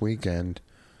next weekend.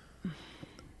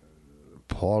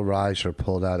 Paul Reiser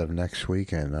pulled out of next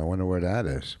weekend. I wonder where that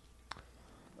is.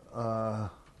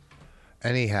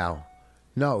 Anyhow,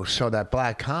 no. So that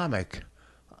black comic,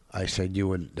 I said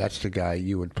that's the guy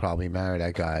you would probably marry.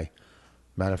 That guy.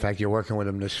 Matter of fact, you're working with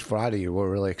him this Friday. You were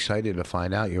really excited to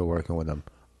find out you were working with him.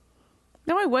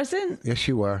 No, I wasn't. Yes,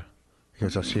 you were.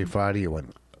 Because I'll see you Friday. You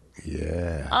went,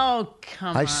 yeah. Oh, come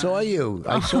on. I saw you.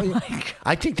 I saw you.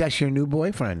 I think that's your new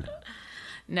boyfriend.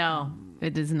 No,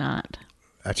 it is not.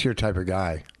 That's your type of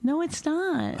guy. No, it's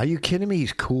not. Are you kidding me?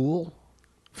 He's cool,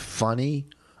 funny,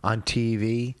 on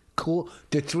TV. Cool.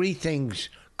 The three things: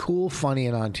 cool, funny,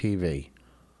 and on TV.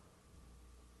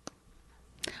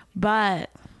 But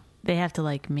they have to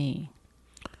like me.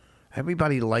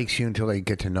 Everybody likes you until they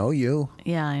get to know you.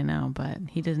 Yeah, I know, but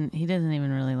he doesn't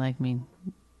even really like me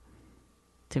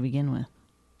to begin with.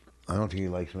 I don't think he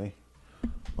likes me.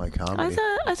 My comedy.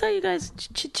 I saw you guys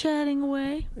chit-chatting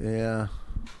away. Yeah.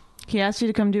 He asked you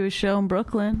to come do a show in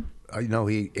Brooklyn. I know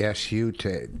he asked you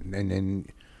to, and then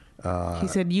He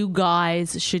said, "You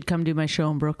guys should come do my show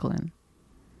in Brooklyn."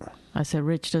 I said,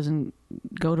 "Rich doesn't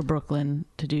go to Brooklyn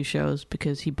to do shows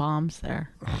because he bombs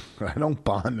there." I don't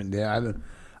bomb in there.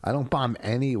 I don't bomb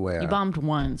anywhere. You bombed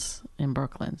once in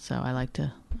Brooklyn, so I like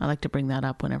to bring that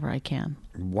up whenever I can.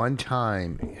 One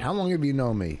time. How long have you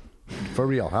known me? For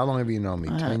real, how long have you known me?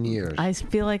 10 years. I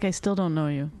feel like I still don't know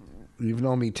you. You've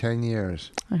known me 10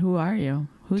 years. Who are you?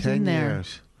 Who's 10 in there?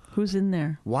 years. Who's in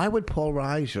there? Why would Paul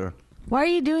Reiser? Why are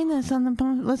you doing this on the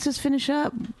phone? Let's just finish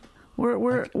up.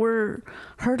 We're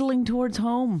hurtling towards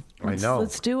home. I know.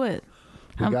 Let's do it.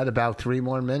 We got about 3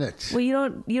 more minutes. Well, you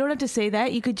don't have to say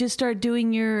that. You could just start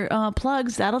doing your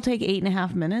plugs. That'll take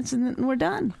 8.5 minutes, and then we're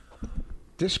done.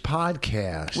 This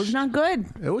podcast Was not good.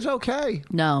 It was okay.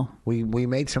 No, We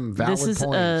made some valid this is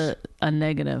points. a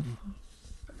negative.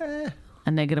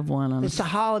 A negative one on. It's the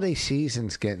holiday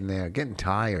season's getting there. Getting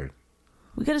tired.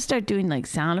 We got to start doing like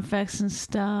sound effects and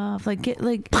stuff. Like get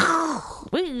like,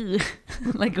 woo.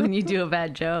 Like when you do a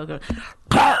bad joke.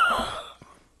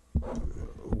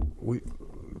 We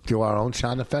do our own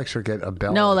sound effects or get a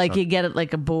bell. No, or like something? you get it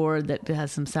like a board that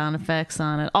has some sound effects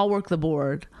on it. I'll work the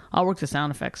board. I'll work the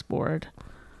sound effects board.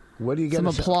 What do you get? Some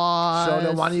applause. So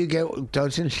then why don't you get?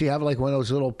 Doesn't she have like one of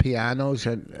those little pianos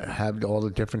that have all the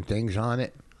different things on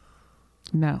it?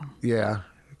 No, Yeah.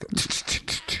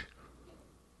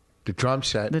 The drum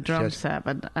set. the drum just- set,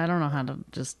 but I don't know how to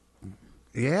just.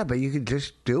 Yeah, but you can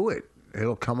just do it.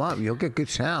 It'll come up. You'll get good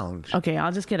sounds. Okay,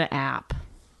 I'll just get an app.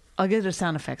 I'll get a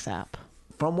sound effects app.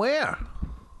 From where?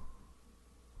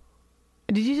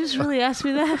 Did you just really ask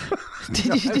me that?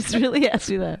 Did you just really ask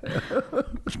me that?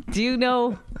 Do you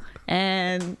know?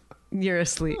 And you're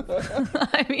asleep.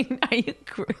 I mean, are you?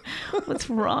 What's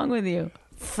wrong with you?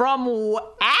 From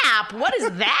app? What is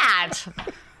that?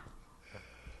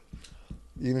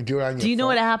 You can do it on your Do you know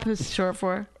phone. what app is short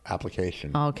for?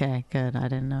 Application. Okay, good. I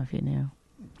didn't know if you knew.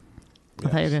 I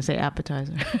thought you were going to say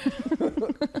appetizer.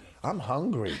 I'm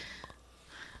hungry.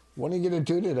 What are you going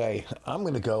to do today? I'm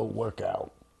going to go work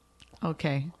out.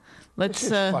 Okay. This Let's.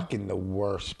 is fucking the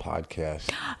worst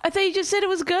podcast. I thought you just said it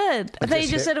was good. I thought you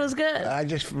just just hit- said it was good. I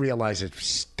just realized it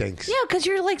stinks. Yeah, because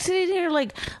you're like sitting here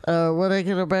like, what are you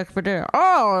going to make for dinner?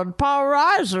 Oh, and Paul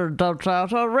Reiser dumped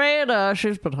out a radar.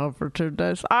 She's been home for 2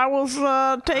 days. I was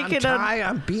I'm taking tired.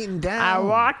 I'm beaten down. I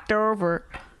walked over.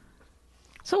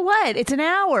 So what? It's an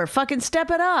hour. Fucking step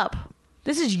it up.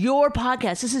 This is your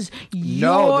podcast. This is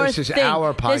your this is thing.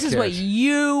 our This is what podcast.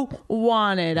 you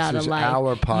wanted out This of is life.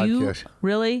 our You, podcast.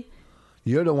 really?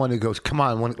 You're the one who goes, come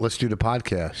on, let's do the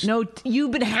podcast. No,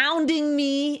 you've been hounding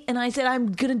me, and I said,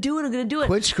 I'm going to do it. I'm going to do it.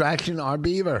 Quit scratching our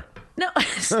beaver. No.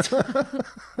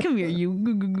 Come here, you.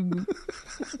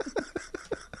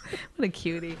 What a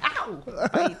cutie. Ow.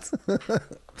 Right.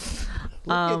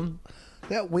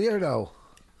 That weirdo.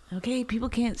 Okay, people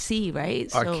can't see,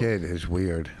 right? Our So- kid is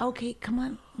weird. Okay, come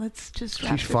on. Let's just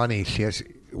wrap She's this. funny. She has.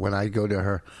 When I go to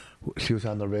her, she was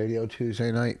on the radio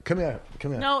Tuesday night. Come here.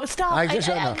 No, stop. I just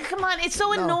don't know. Come on. It's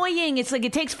so annoying. It's like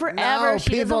it takes forever. No, she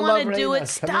doesn't people want love to do Raina.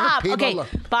 it. Come here, Stop. people Okay,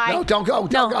 love- bye. No, don't go,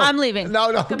 don't no, go. I'm leaving.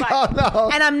 No, don't Goodbye. go, no.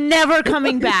 And I'm never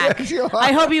coming back. Yes, you are.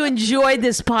 I hope you enjoyed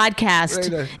this podcast.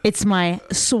 Raina. It's my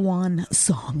swan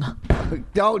song.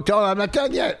 Don't. I'm not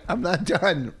done yet. I'm not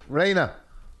done. Raina,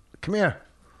 come here.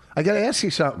 I got to ask you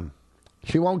something.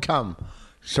 She won't come.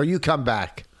 So you come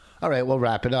back. All right, we'll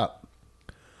wrap it up.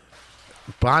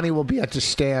 Bonnie will be at the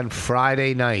Stand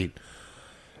Friday night.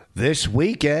 This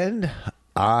weekend,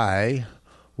 I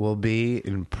will be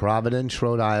in Providence,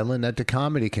 Rhode Island at the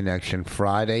Comedy Connection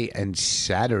Friday and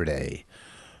Saturday.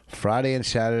 Friday and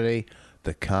Saturday,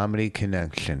 the Comedy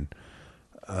Connection.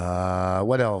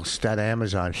 What else? That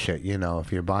Amazon shit, you know,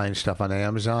 if you're buying stuff on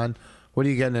Amazon. What are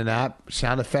you getting, an app?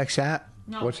 Sound effects app?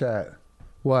 No. What's that?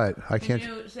 What? I can't.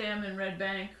 you say I'm in Red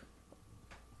Bank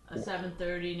at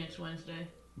 7:30 next Wednesday?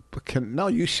 No,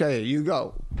 you say it. You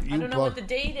go. You I don't know what the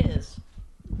date is.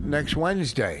 next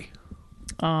Wednesday.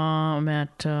 I'm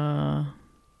at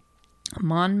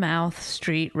Monmouth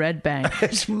Street, Red Bank.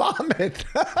 It's Monmouth.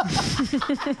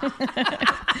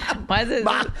 Why is it?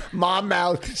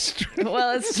 Monmouth Street.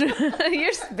 Well, it's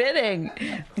you're spitting.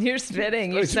 You're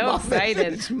spitting. You're It's so Monmouth.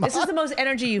 excited. It's This is the most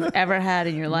energy you've ever had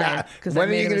in your life. 'cause I When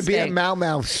are made you a going to be at mistake.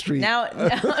 Monmouth Street? Now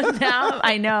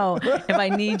I know. If I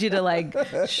need you to like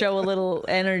show a little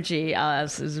energy, I'll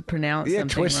pronounce Yeah,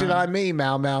 something twist it wrong. on me,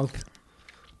 Monmouth.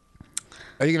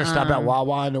 Are you going to stop at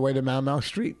Wawa on the way to Monmouth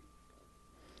Street?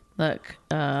 Look,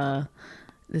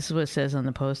 this is what it says on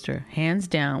the poster. Hands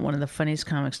down, one of the funniest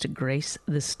comics to grace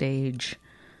the stage.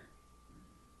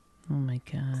 Oh my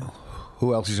God.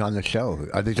 Who else is on the show?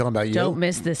 Are they talking about you? Don't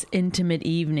miss this intimate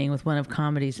evening with one of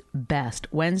comedy's best.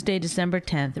 Wednesday, December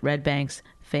 10th, Red Bank's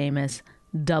famous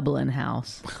Dublin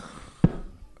House.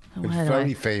 It's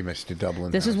very famous to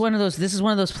Dublin. This House. is one of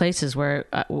those places where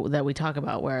that we talk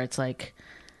about where it's like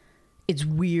it's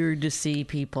weird to see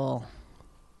people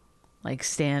like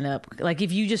stand up. Like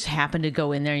if you just happened to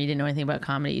go in there and you didn't know anything about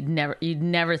comedy, you'd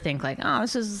never think like, oh,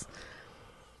 this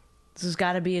has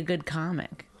got to be a good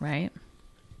comic, right?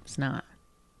 It's not.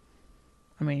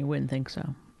 I mean, you wouldn't think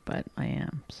so, but I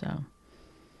am. So,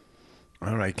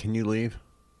 All right, can you leave?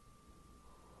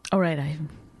 all right, I've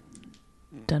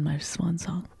done my swan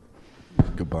song.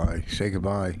 Goodbye. Say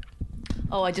goodbye.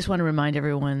 Oh, I just want to remind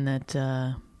everyone that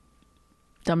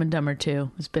Dumb and Dumber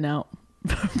 2 has been out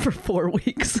for 4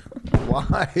 weeks.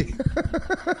 Why?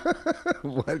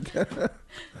 What?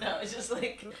 No, it's just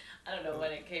like, I don't know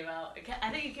when it came out. I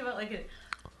think it came out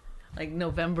like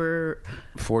November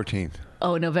 14th.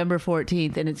 Oh, November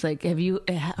 14th. And it's like, have you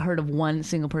heard of one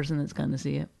single person that's gone to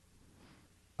see it?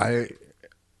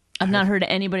 I've not heard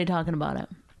anybody talking about it.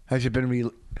 Has it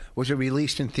been? Was it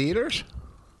released in theaters?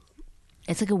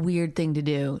 It's like a weird thing to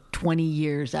do 20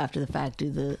 years after the fact.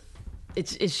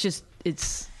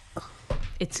 It's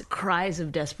cries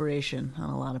of desperation on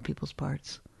a lot of people's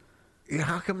parts. Yeah,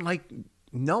 how come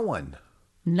no one?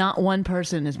 Not one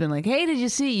person has been like, hey, did you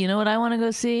see? You know what I want to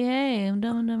go see? Hey, I'm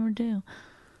Dumb and Dumber 2.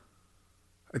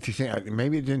 Do you think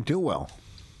maybe it didn't do well?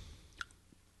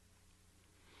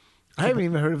 I haven't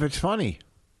even heard if it's funny.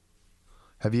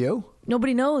 Have you?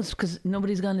 Nobody knows because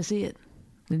nobody's gone to see it.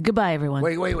 Goodbye, everyone.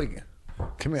 Wait.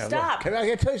 Come here. Stop. Look. I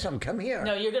gotta tell you something. Come here.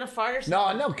 No, you're going to fart or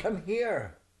something? No, come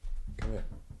here. Come here.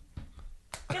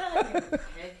 Get out of here.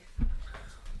 Okay.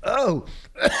 Oh.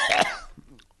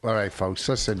 All right, folks,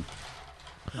 listen.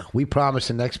 We promise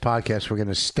the next podcast we're going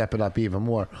to step it up even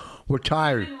more. We're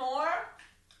tired. Even more?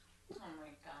 Oh, my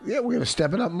God. Yeah, we're going to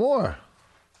step it up more.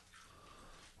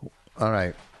 All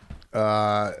right.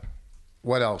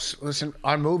 What else? Listen,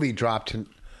 our movie dropped.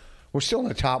 We're still in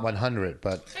the top 100,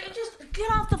 but... Just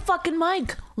get off the fucking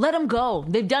mic. Let them go.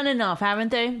 They've done enough, haven't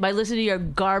they? By listening to your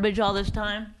garbage all this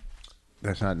time?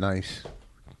 That's not nice.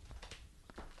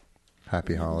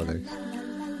 Happy holidays.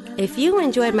 If you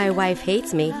enjoyed My Wife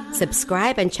Hates Me,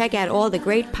 subscribe and check out all the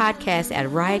great podcasts at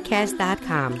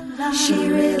riotcast.com. She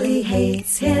really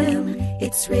hates him,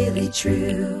 it's really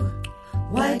true.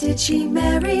 Why did she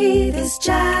marry this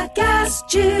jackass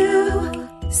Jew?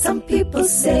 Some people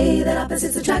say that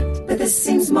opposites attract, but this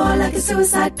seems more like a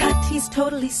suicide pact. He's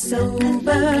totally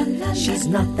sober, she's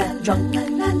not that drunk.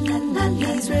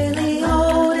 He's really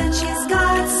old and she's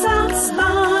got some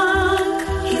spunk.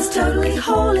 He's totally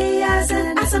holy as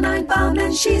an asinine bomb,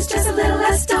 and she's just a little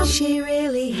less dumb. She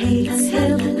really hates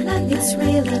him, it's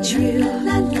really true.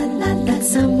 But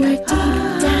somewhere deep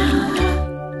down,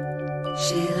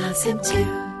 she loves him too.